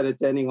haven't said it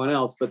to anyone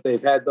else, but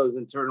they've had those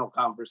internal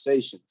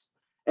conversations.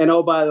 And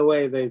oh, by the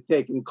way, they've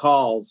taken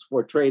calls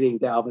for trading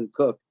Dalvin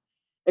Cook,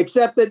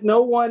 except that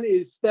no one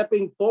is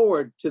stepping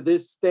forward to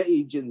this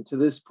stage and to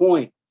this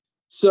point.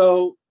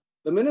 So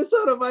the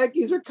Minnesota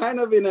Vikings are kind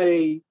of in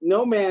a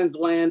no man's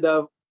land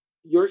of,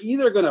 you're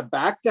either going to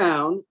back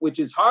down, which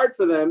is hard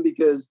for them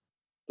because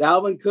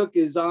Dalvin Cook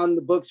is on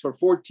the books for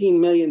 $14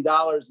 million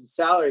in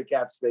salary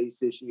cap space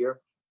this year,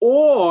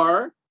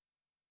 or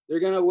they're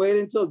going to wait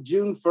until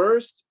June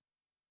 1st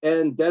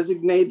and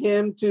designate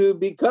him to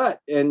be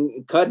cut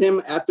and cut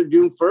him after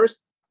June 1st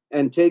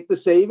and take the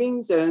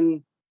savings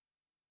and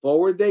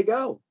forward they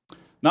go.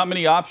 Not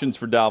many options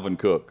for Dalvin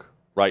Cook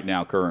right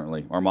now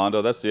currently,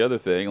 Armando. That's the other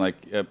thing. Like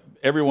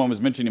everyone was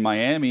mentioning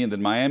Miami, and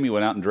then Miami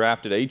went out and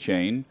drafted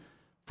A-Chain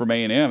from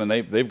A&M, and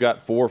they've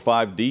got 4 or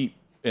 5 deep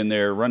in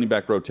their running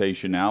back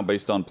rotation now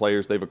based on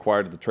players they've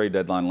acquired at the trade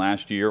deadline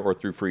last year or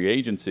through free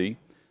agency.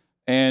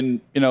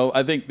 And,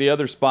 I think the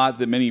other spot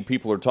that many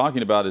people are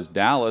talking about is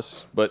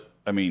Dallas. But,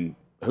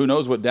 who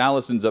knows what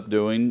Dallas ends up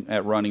doing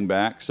at running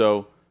back.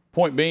 So,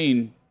 point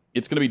being,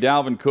 it's going to be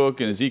Dalvin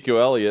Cook and Ezekiel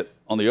Elliott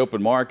on the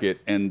open market,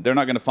 and they're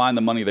not going to find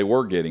the money they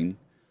were getting.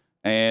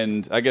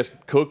 And I guess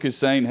Cook is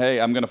saying, hey,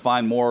 I'm going to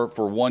find more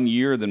for 1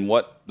 year than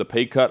what the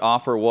pay cut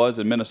offer was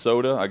in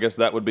Minnesota. I guess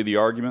that would be the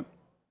argument.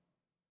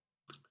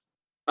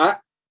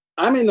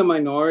 I'm in the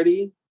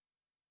minority.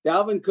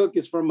 Dalvin Cook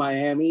is from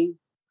Miami.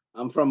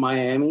 I'm from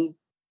Miami.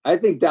 I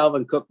think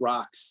Dalvin Cook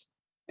rocks.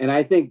 And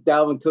I think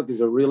Dalvin Cook is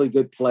a really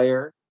good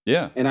player.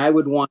 Yeah. And I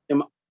would want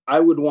him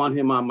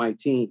on my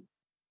team.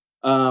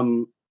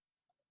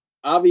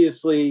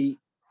 Obviously,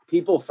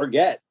 people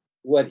forget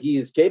what he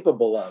is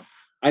capable of.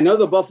 I know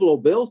the Buffalo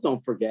Bills don't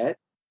forget,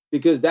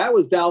 because that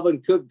was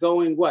Dalvin Cook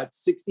going,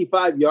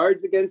 65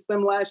 yards against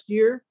them last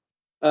year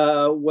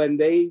when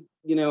they,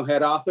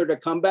 had authored a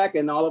comeback,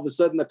 and all of a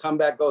sudden the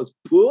comeback goes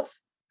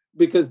poof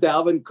because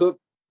Dalvin Cook,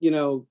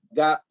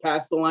 got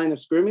past the line of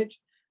scrimmage.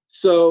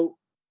 So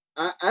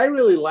I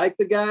really like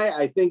the guy.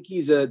 I think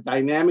he's a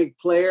dynamic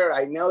player.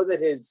 I know that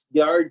his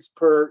yards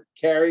per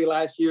carry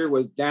last year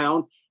was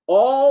down,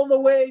 all the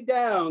way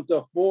down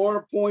to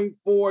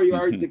 4.4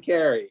 yards a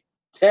carry.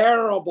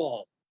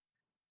 Terrible.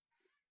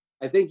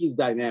 I think he's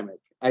dynamic.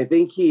 I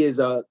think he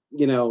is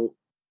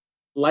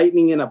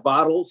lightning in a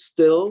bottle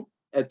still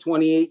at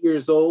 28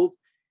 years old.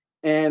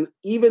 And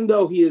even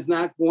though he is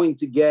not going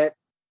to get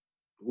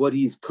what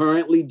he's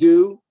currently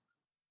due,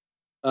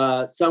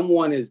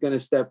 someone is going to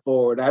step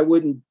forward. I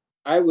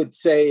would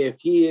say if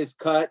he is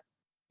cut,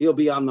 he'll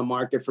be on the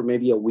market for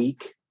maybe a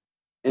week,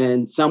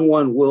 and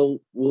someone will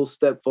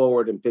step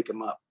forward and pick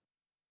him up.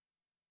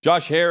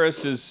 Josh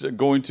Harris is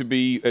going to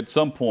be at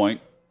some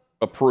point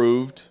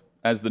approved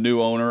as the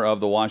new owner of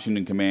the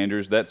Washington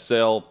Commanders. That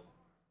sale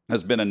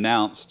has been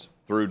announced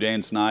through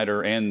Dan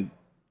Snyder and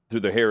through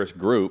the Harris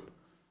Group.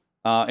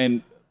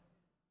 And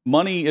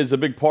money is a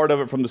big part of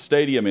it from the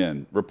stadium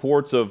end.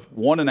 Reports of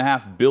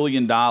 $1.5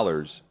 billion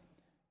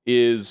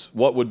is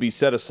what would be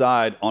set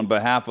aside on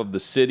behalf of the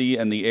city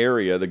and the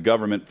area, the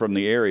government from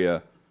the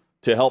area,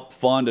 to help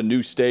fund a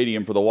new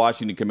stadium for the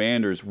Washington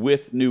Commanders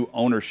with new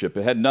ownership.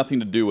 It had nothing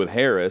to do with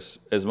Harris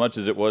as much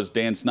as it was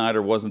Dan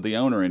Snyder wasn't the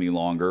owner any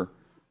longer.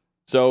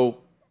 So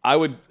I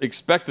would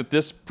expect that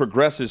this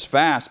progresses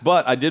fast,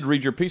 but I did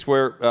read your piece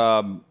where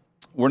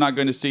we're not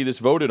going to see this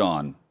voted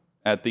on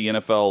at the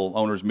NFL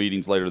owners'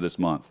 meetings later this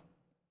month.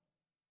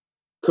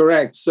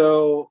 Correct.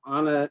 So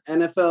on an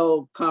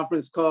NFL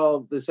conference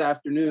call this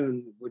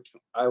afternoon, which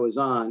I was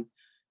on,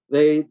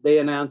 they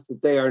announced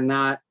that they are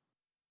not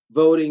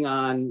voting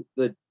on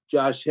the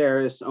Josh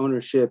Harris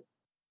ownership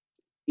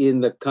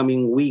in the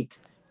coming week,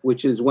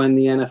 which is when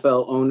the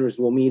NFL owners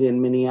will meet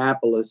in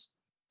Minneapolis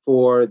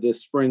for the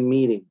spring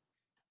meeting.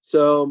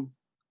 So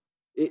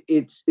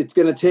it's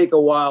going to take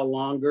a while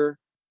longer.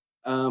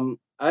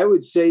 I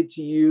would say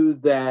to you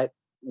that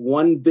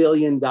 $1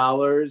 billion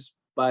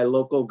by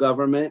local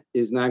government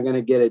is not going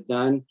to get it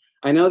done.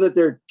 I know that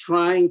they're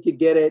trying to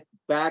get it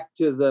back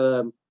to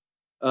the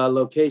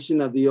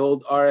location of the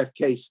old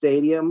RFK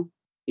Stadium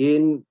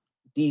in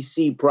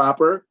DC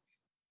proper,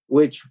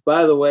 which,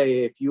 by the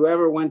way, if you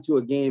ever went to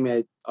a game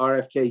at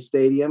RFK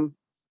Stadium,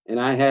 and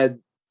I had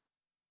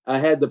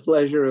the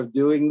pleasure of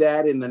doing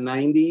that in the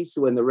 90s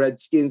when the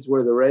Redskins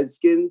were the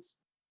Redskins,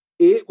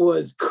 it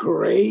was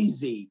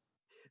crazy.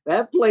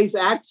 That place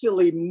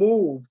actually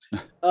moved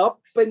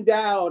up and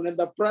down in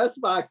the press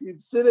box.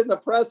 You'd sit in the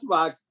press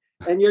box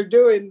and you're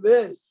doing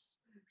this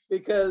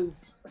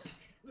because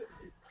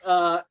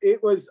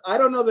it was, I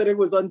don't know that it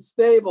was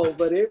unstable,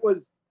 but it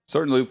was.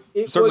 Certainly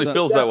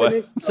feels that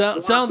way.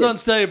 Sounds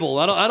unstable.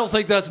 I don't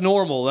think that's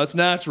normal. That's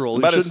natural.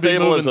 About as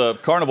stable as a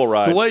carnival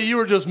ride. The way you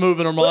were just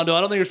moving, Armando, I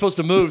don't think you're supposed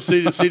to move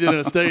seated in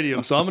a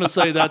stadium. So I'm going to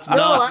say that's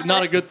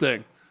not a good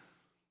thing.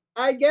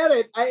 I get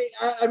it.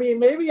 I mean,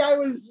 maybe I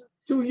was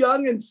too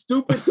young and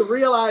stupid to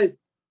realize,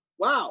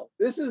 wow,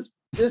 this is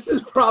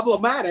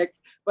problematic.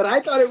 But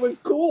I thought it was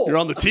cool. You're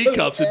on the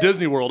teacups at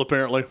Disney World,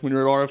 apparently, when you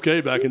were at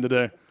RFK back in the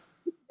day.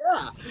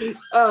 Yeah.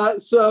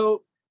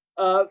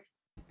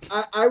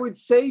 I would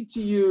say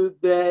to you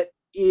that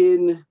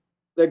in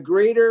the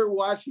greater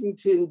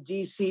Washington,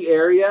 D.C.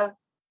 area,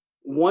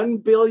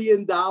 $1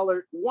 billion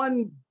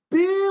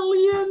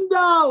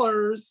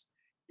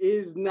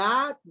is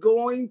not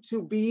going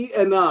to be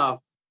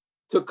enough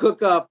to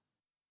cook up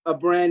a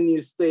brand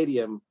new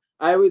stadium.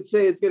 I would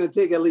say it's going to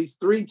take at least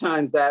 3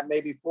 times that,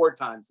 maybe 4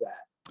 times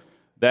that.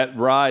 That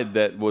ride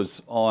that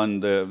was on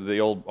the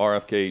old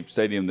RFK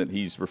Stadium that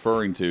he's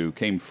referring to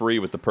came free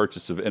with the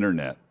purchase of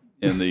internet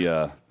in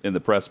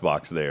the press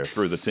box there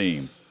through the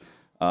team,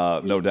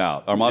 no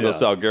doubt. Armando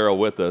Salguero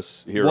with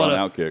us here on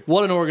Outkick.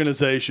 What an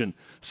organization!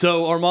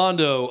 So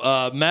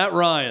Armando, Matt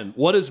Ryan,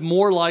 what is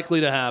more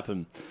likely to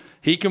happen?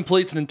 He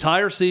completes an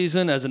entire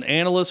season as an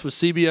analyst with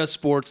CBS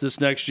Sports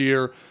this next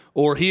year,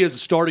 or he is a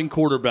starting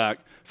quarterback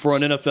for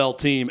an NFL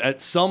team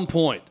at some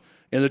point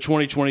in the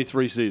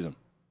 2023 season.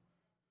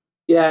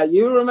 Yeah,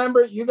 you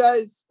remember, you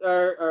guys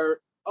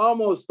are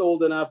almost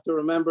old enough to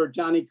remember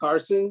Johnny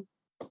Carson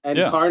and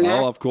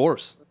Karnak. Oh, of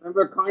course.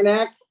 Remember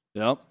Karnak?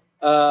 Yep.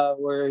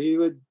 Where he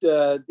would,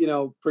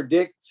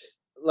 predict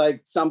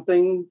like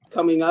something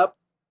coming up.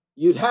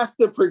 You'd have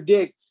to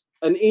predict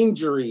an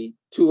injury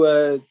to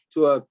a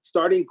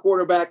starting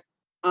quarterback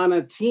on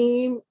a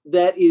team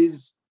that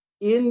is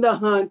in the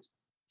hunt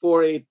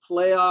for a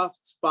playoff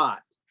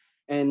spot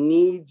and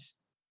needs,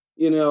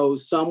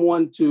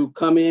 someone to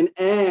come in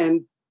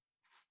and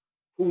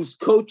whose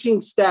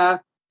coaching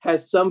staff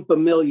has some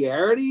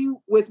familiarity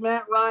with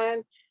Matt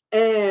Ryan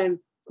and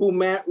who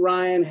Matt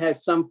Ryan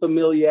has some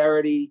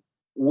familiarity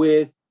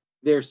with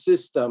their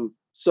system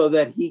so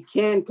that he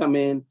can come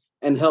in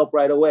and help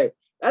right away.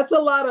 That's a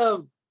lot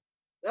of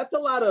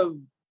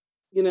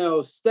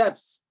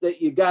steps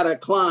that you got to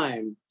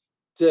climb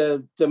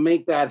to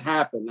make that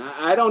happen.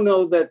 I don't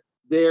know that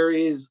there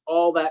is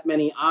all that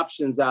many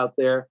options out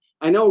there.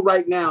 I know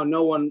right now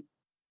no one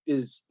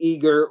is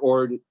eager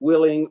or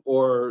willing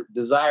or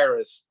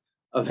desirous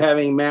of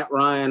having Matt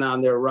Ryan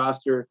on their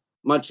roster,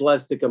 much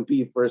less to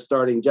compete for a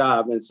starting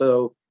job. And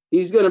so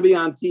he's going to be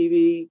on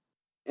TV,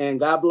 and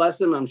God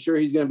bless him. I'm sure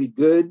he's going to be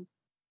good.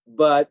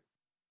 But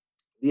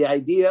the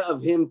idea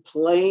of him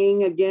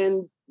playing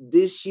again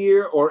this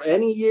year or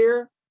any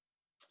year,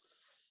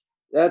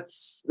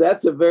 that's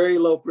a very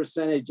low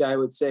percentage, I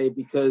would say,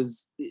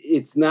 because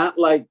it's not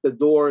like the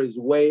door is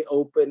way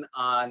open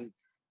on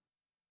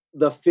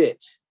the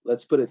fit.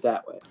 Let's put it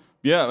that way.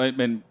 Yeah,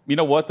 and you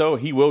know what, though?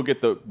 He will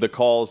get the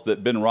calls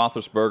that Ben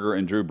Roethlisberger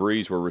and Drew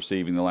Brees were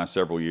receiving the last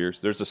several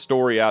years. There's a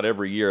story out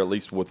every year, at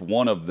least with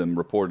one of them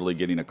reportedly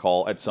getting a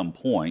call at some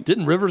point.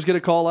 Didn't Rivers get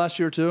a call last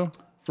year, too,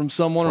 from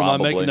someone? Probably. Or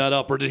am I making that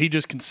up? Or did he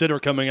just consider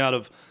coming out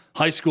of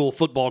high school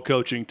football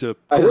coaching to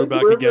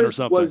quarterback again or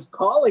something? Was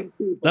calling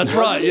people. That's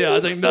right. Yeah, I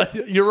think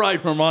you're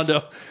right,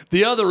 Armando.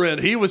 The other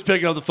end, he was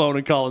picking up the phone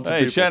and calling some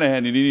people. Hey,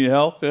 Shanahan, you need any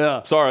help?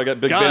 Yeah. Sorry, I got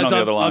Big Ben on the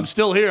other line. I'm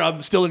still here.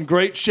 I'm still in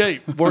great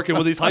shape working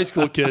with these high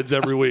school kids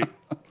every week.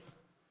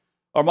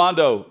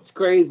 Armando. It's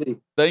crazy.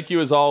 Thank you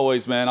as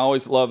always, man.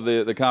 Always love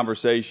the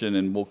conversation,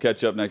 and we'll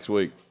catch up next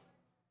week.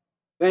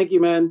 Thank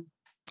you, man.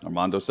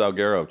 Armando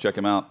Salguero. Check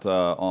him out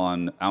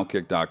on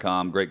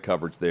Outkick.com. Great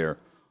coverage there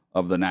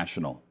of the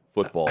National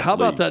Football How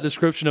League. about that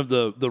description of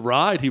the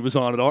ride he was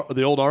on at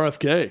the old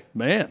RFK?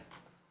 Man,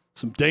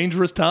 some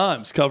dangerous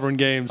times covering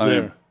games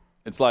there. Mean,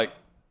 it's like,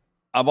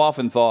 I've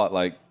often thought,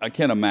 like, I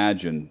can't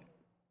imagine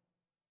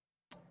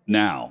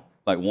now,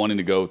 like, wanting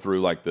to go through,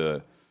 like,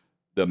 the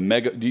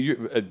mega,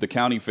 the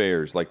county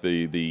fairs, like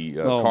the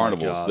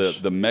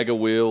carnivals, the mega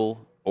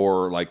wheel,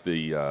 or like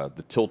the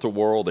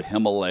tilt-a-whirl, the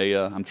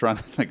Himalaya. I'm trying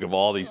to think of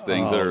all these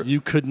things that are.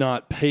 You could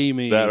not pay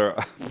me that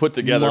are put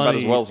together money. About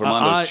as well as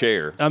Armando's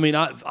chair. I mean,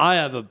 I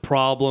have a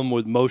problem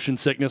with motion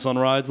sickness on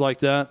rides like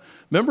that.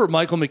 Remember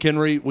Michael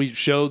McHenry? We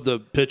showed the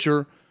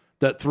pitcher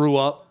that threw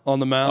up on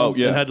the mound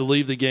and had to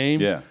leave the game.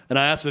 Yeah. And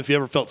I asked him if he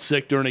ever felt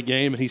sick during a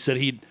game, and he said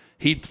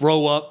he'd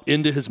throw up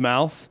into his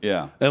mouth.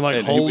 Yeah.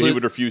 And he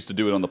would refuse to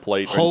do it on the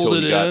plate. Hold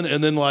it in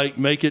and then like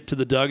make it to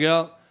the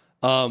dugout.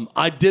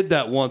 I did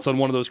that once on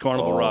one of those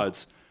carnival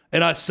rides.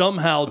 And I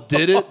somehow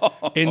did it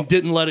and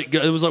didn't let it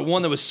go. It was like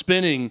one that was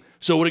spinning,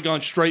 so it would have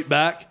gone straight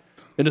back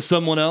into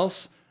someone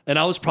else. And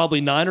I was probably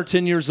 9 or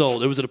 10 years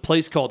old. It was at a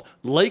place called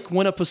Lake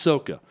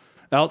Winnipesaukee,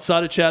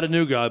 outside of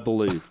Chattanooga, I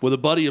believe, with a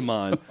buddy of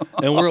mine.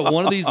 And we're at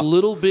one of these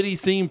little bitty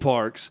theme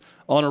parks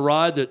on a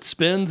ride that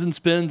spins and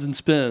spins and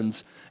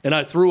spins. And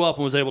I threw up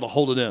and was able to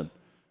hold it in.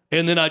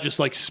 And then I just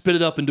like spit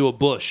it up into a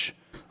bush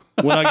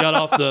when I got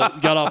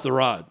off the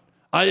ride.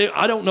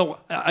 I don't know.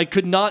 I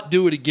could not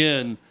do it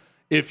again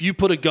if you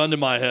put a gun to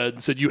my head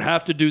and said, you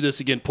have to do this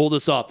again, pull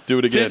this off. Do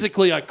it again.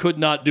 Physically, I could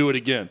not do it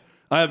again.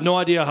 I have no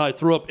idea how I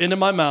threw up into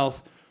my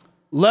mouth,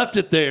 left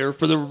it there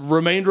for the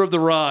remainder of the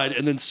ride,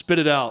 and then spit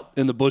it out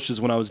in the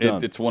bushes when I was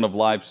done. It's one of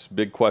life's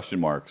big question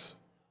marks,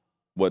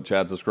 what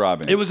Chad's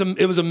describing. It was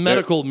a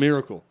medical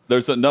miracle.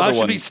 There's another one. I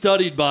should be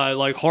studied by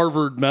like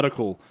Harvard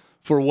Medical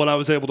for what I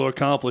was able to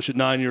accomplish at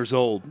 9 years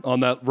old on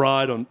that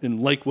ride in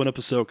Lake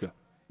Winnipesaukee.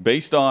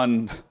 Based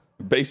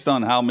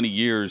on how many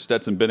years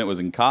Stetson Bennett was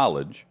in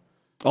college,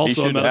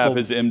 also he should have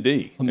his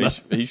MD.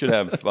 He should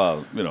have,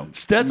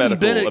 Stetson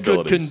Bennett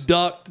abilities. Could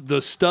conduct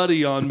the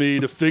study on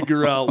me to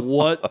figure out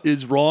what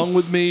is wrong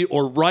with me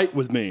or right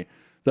with me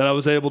that I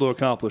was able to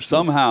accomplish.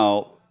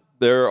 Somehow,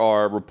 there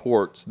are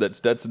reports that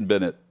Stetson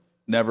Bennett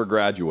never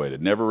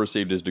graduated, never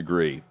received his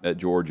degree at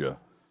Georgia,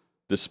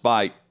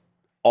 despite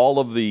all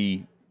of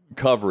the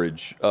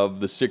coverage of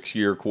the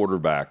 6-year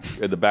quarterback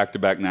at the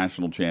back-to-back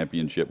national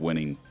championship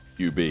winning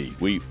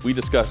QB. We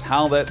discussed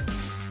how that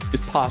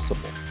is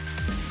possible.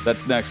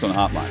 That's next on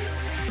Hot Mic.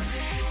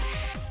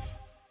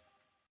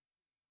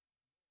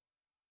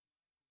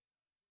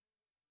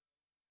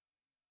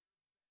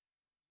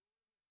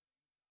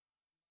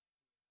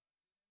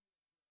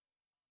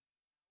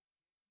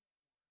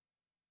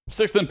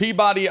 Sixth and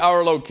Peabody,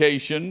 our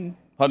location.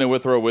 Hutton and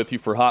Withrow with you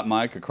for Hot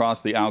Mic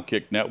across the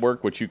Outkick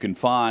network, which you can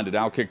find at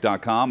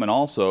outkick.com and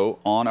also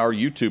on our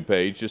YouTube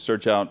page. Just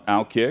search out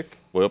Outkick.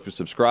 We'll help you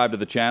subscribe to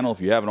the channel if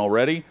you haven't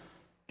already.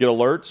 Get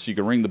alerts. You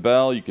can ring the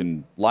bell. You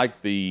can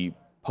like the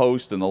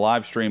post and the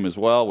live stream as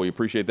well. We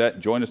appreciate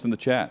that. Join us in the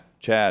chat.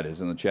 Chad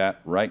is in the chat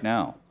right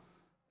now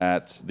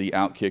at the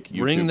Outkick YouTube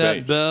page. Ring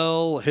that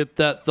bell, hit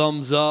that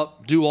thumbs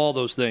up, do all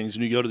those things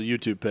when you go to the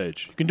YouTube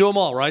page. You can do them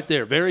all right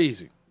there. Very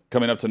easy.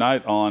 Coming up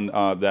tonight on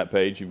that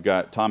page, you've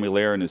got Tommy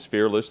Lair and his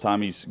Fearless.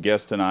 Tommy's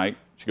guest tonight.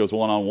 She goes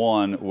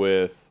one-on-one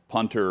with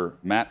punter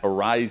Matt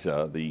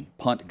Ariza, the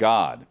punt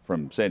god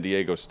from San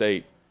Diego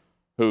State,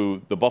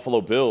 who the Buffalo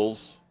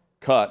Bills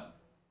cut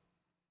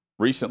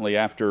recently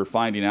after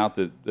finding out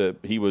that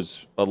he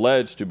was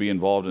alleged to be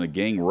involved in a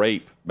gang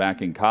rape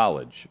back in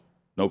college.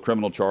 No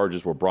criminal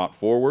charges were brought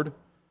forward,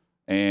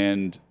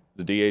 and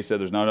the DA said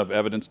there's not enough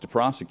evidence to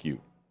prosecute.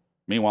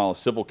 Meanwhile, a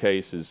civil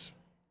case is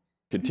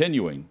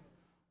continuing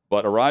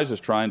But Ariza's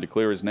trying to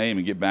clear his name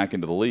and get back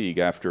into the league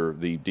after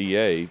the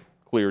DA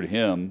cleared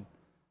him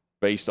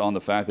based on the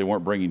fact they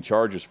weren't bringing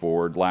charges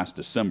forward last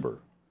December.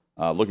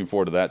 Looking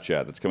forward to that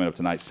chat. That's coming up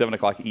tonight, 7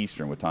 o'clock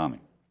Eastern with Tommy.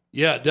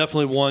 Yeah,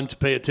 definitely one to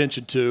pay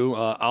attention to.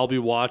 I'll be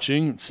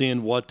watching,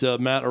 seeing what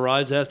Matt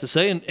Ariza has to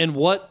say and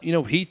what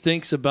he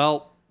thinks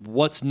about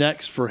what's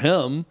next for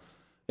him,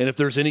 and if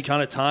there's any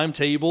kind of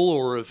timetable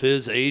or if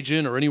his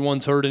agent or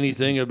anyone's heard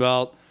anything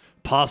about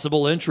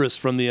possible interest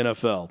from the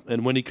NFL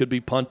and when he could be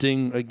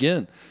punting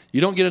again.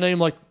 You don't get a name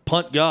like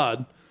Punt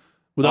God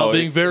without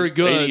being very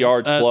good 80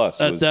 yards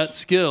plus at that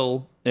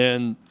skill,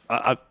 and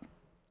I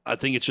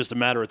think it's just a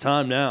matter of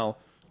time now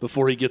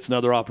before he gets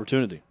another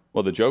opportunity.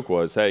 Well, the joke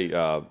was, hey,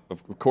 of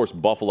course,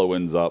 Buffalo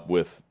ends up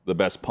with the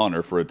best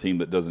punter for a team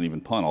that doesn't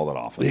even punt all that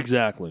often.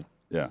 Exactly.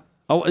 Yeah.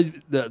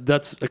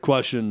 That's a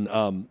question.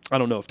 I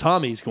don't know if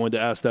Tommy's going to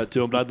ask that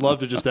to him, but I'd love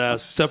to just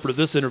ask, separate of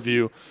this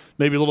interview,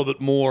 maybe a little bit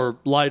more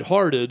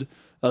lighthearted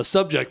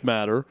subject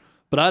matter.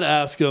 But I'd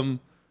ask him,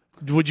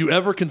 would you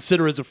ever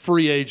consider as a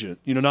free agent,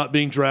 not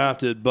being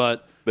drafted,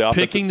 but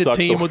picking the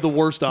team with the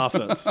worst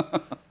offense?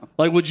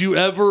 Like, would you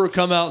ever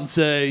come out and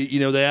say,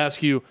 they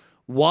ask you,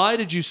 why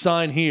did you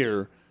sign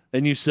here?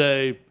 And you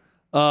say,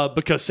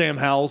 because Sam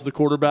Howell's the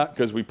quarterback?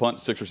 Because we punt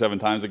 6 or 7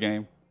 times a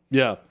game?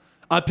 Yeah.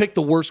 I picked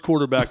the worst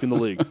quarterback in the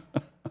league.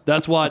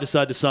 That's why I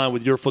decided to sign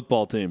with your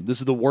football team. This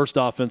is the worst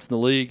offense in the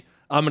league.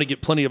 I'm going to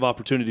get plenty of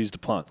opportunities to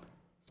punt.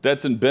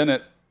 Stetson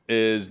Bennett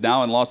is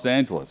now in Los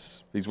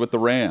Angeles. He's with the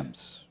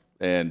Rams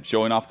and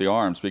showing off the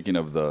arm. Speaking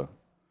of the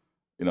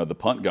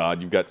punt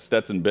god, you've got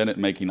Stetson Bennett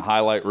making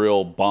highlight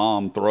reel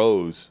bomb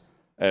throws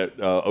at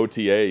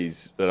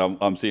OTAs that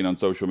I'm seeing on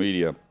social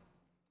media.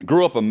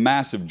 Grew up a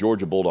massive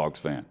Georgia Bulldogs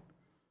fan.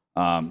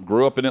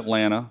 Grew up in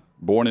Atlanta,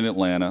 born in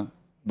Atlanta.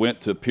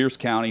 Went to Pierce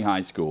County High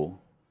School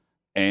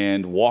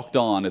and walked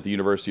on at the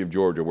University of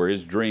Georgia, where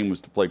his dream was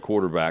to play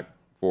quarterback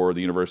for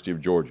the University of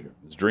Georgia.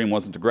 His dream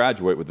wasn't to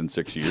graduate within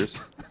 6 years,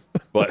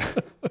 but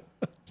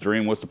his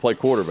dream was to play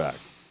quarterback.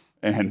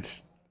 And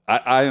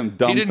I am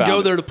dumbfounded. He didn't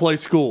go there to play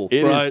school,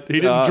 right? He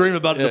didn't dream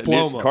about a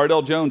diploma.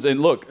 Cardell Jones.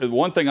 And look,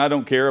 one thing I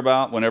don't care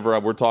about whenever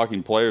we're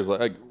talking players,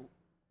 like,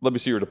 let me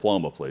see your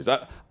diploma, please.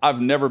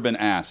 I've never been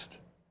asked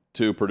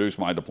to produce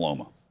my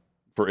diploma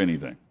for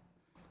anything.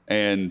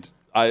 And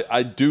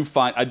I do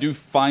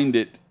find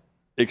it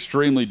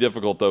extremely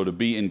difficult, though, to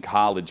be in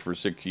college for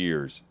 6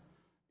 years,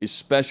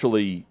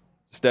 especially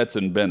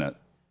Stetson Bennett,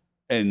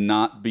 and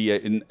not be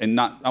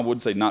I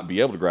wouldn't say not be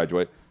able to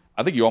graduate.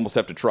 I think you almost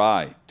have to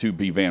try to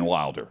be Van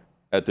Wilder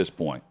at this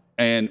point.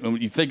 And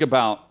when you think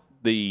about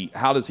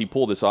how does he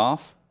pull this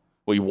off?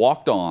 Well, he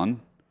walked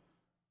on.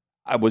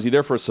 Was he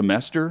there for a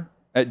semester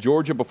at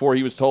Georgia before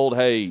he was told,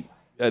 hey,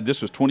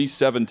 this was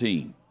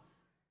 2017.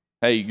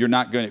 Hey, you're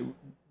not going to.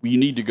 You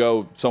need to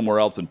go somewhere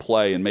else and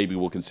play, and maybe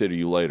we'll consider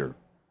you later.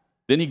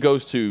 Then he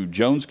goes to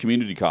Jones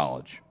Community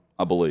College,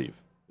 I believe,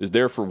 is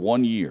there for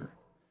 1 year.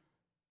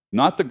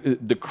 Not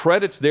the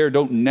credits there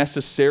don't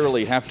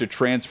necessarily have to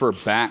transfer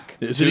back to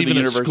the university. Is it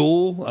even a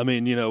school? I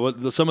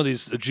mean, some of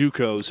these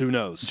JUCOs, who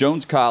knows?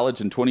 Jones College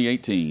in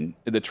 2018.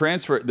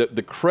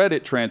 The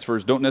credit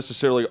transfers don't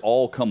necessarily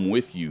all come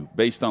with you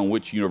based on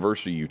which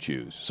university you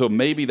choose. So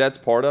maybe that's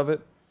part of it.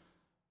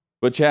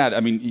 But, Chad, I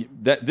mean,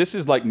 this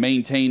is like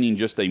maintaining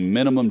just a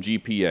minimum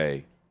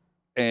GPA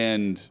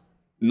and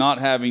not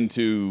having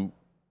to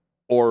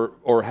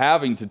or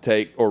having to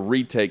take or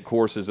retake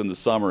courses in the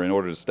summer in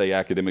order to stay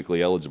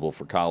academically eligible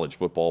for college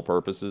football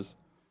purposes.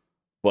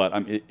 But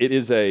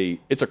it's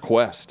a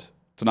quest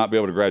to not be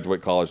able to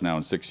graduate college now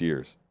in 6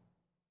 years.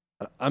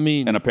 I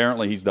mean, and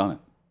apparently he's done it.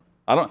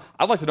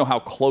 I'd like to know how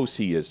close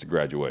he is to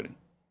graduating.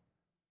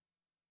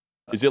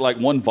 Is it like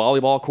one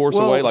volleyball course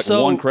away, like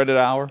 1 credit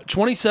hour?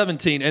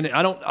 2017, and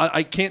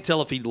I can't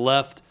tell if he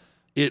left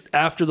it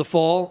after the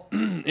fall,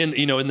 in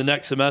the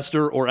next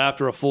semester or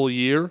after a full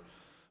year.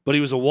 But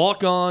he was a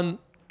walk-on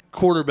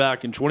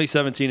quarterback in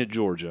 2017 at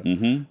Georgia.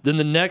 Mm-hmm. Then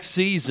the next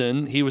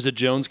season, he was at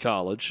Jones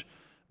College.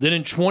 Then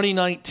in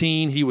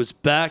 2019, he was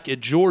back at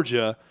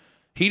Georgia.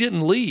 He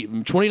didn't leave.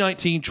 In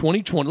 2019,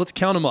 2020, let's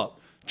count them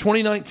up.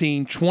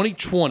 2019,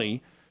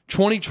 2020,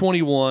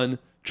 2021,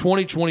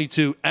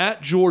 2022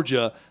 at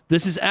Georgia.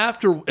 This is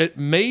after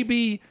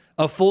maybe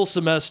a full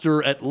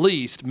semester at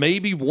least,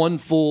 maybe 2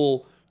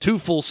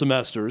 full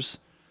semesters,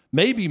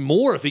 maybe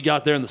more if he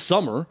got there in the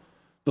summer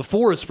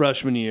before his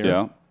freshman year.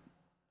 Yeah.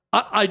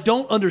 I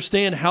don't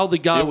understand how the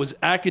guy was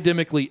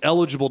academically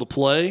eligible to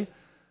play.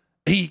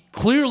 He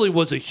clearly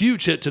was a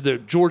huge hit to the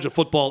Georgia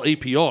football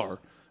APR,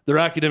 their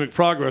academic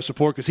progress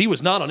report, because he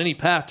was not on any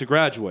path to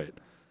graduate.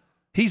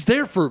 He's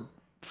there for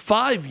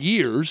 5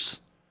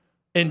 years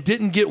and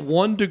didn't get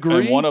 1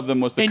 degree. And one of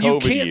them was the COVID year.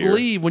 And you can't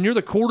leave. When you're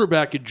the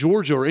quarterback at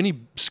Georgia or any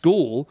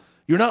school,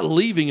 you're not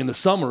leaving in the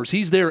summers.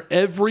 He's there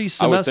every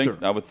semester.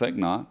 I would think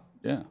not,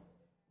 yeah.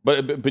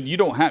 But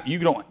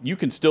you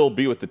can still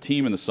be with the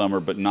team in the summer,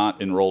 but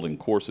not enrolled in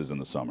courses in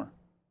the summer.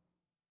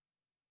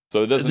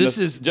 So it doesn't.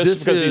 Just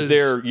because he's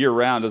there year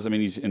round doesn't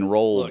mean he's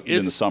enrolled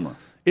in the summer.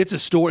 it's a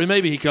story.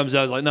 Maybe he comes out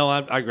and is like, no,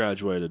 I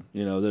graduated.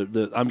 You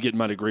know, I'm getting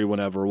my degree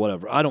whenever or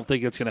whatever. I don't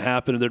think it's going to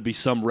happen, and there'd be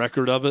some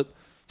record of it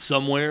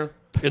somewhere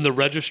in the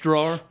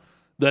registrar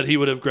that he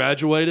would have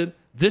graduated.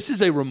 This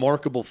is a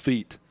remarkable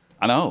feat.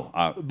 I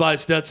know. By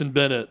Stetson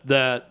Bennett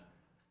that,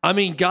 I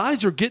mean,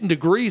 guys are getting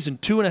degrees in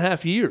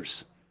 2.5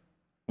 years.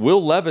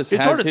 Will Levis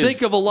It's hard to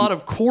think of a lot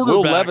of quarterbacks.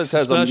 Will Levis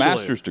has especially. a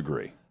master's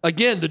degree.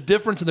 Again, the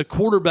difference in the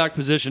quarterback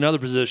position and other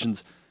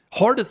positions,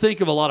 hard to think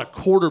of a lot of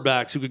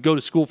quarterbacks who could go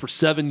to school for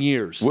 7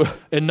 years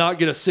and not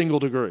get a single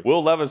degree.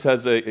 Will Levis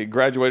has a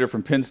graduated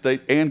from Penn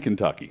State and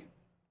Kentucky.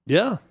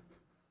 Yeah.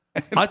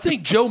 I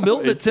think Joe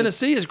Milton at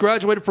Tennessee has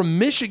graduated from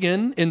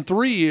Michigan in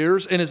 3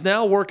 years and is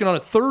now working on a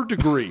third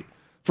degree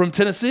from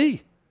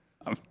Tennessee.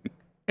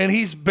 And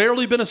he's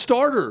barely been a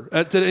starter.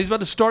 He's about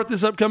to start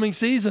this upcoming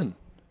season.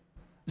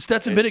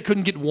 Stetson Bennett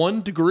couldn't get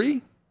one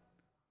degree?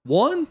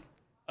 One?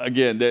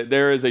 Again,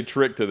 there is a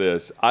trick to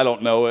this. I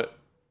don't know it.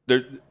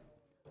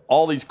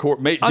 All these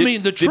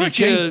the trick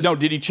is... No,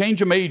 did he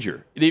change a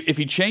major? If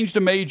he changed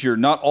a major,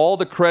 not all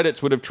the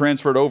credits would have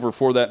transferred over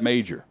for that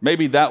major.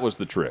 Maybe that was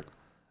the trick.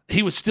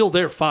 He was still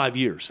there 5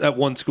 years at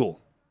one school.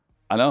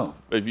 I know.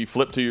 If you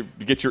flip you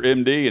get your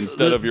MD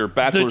instead of your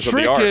bachelor's of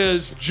the arts. The trick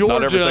is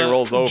not everything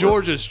rolls over.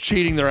 Georgia's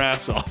cheating their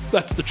ass off.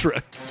 That's the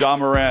trick. John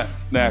Morant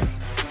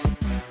next.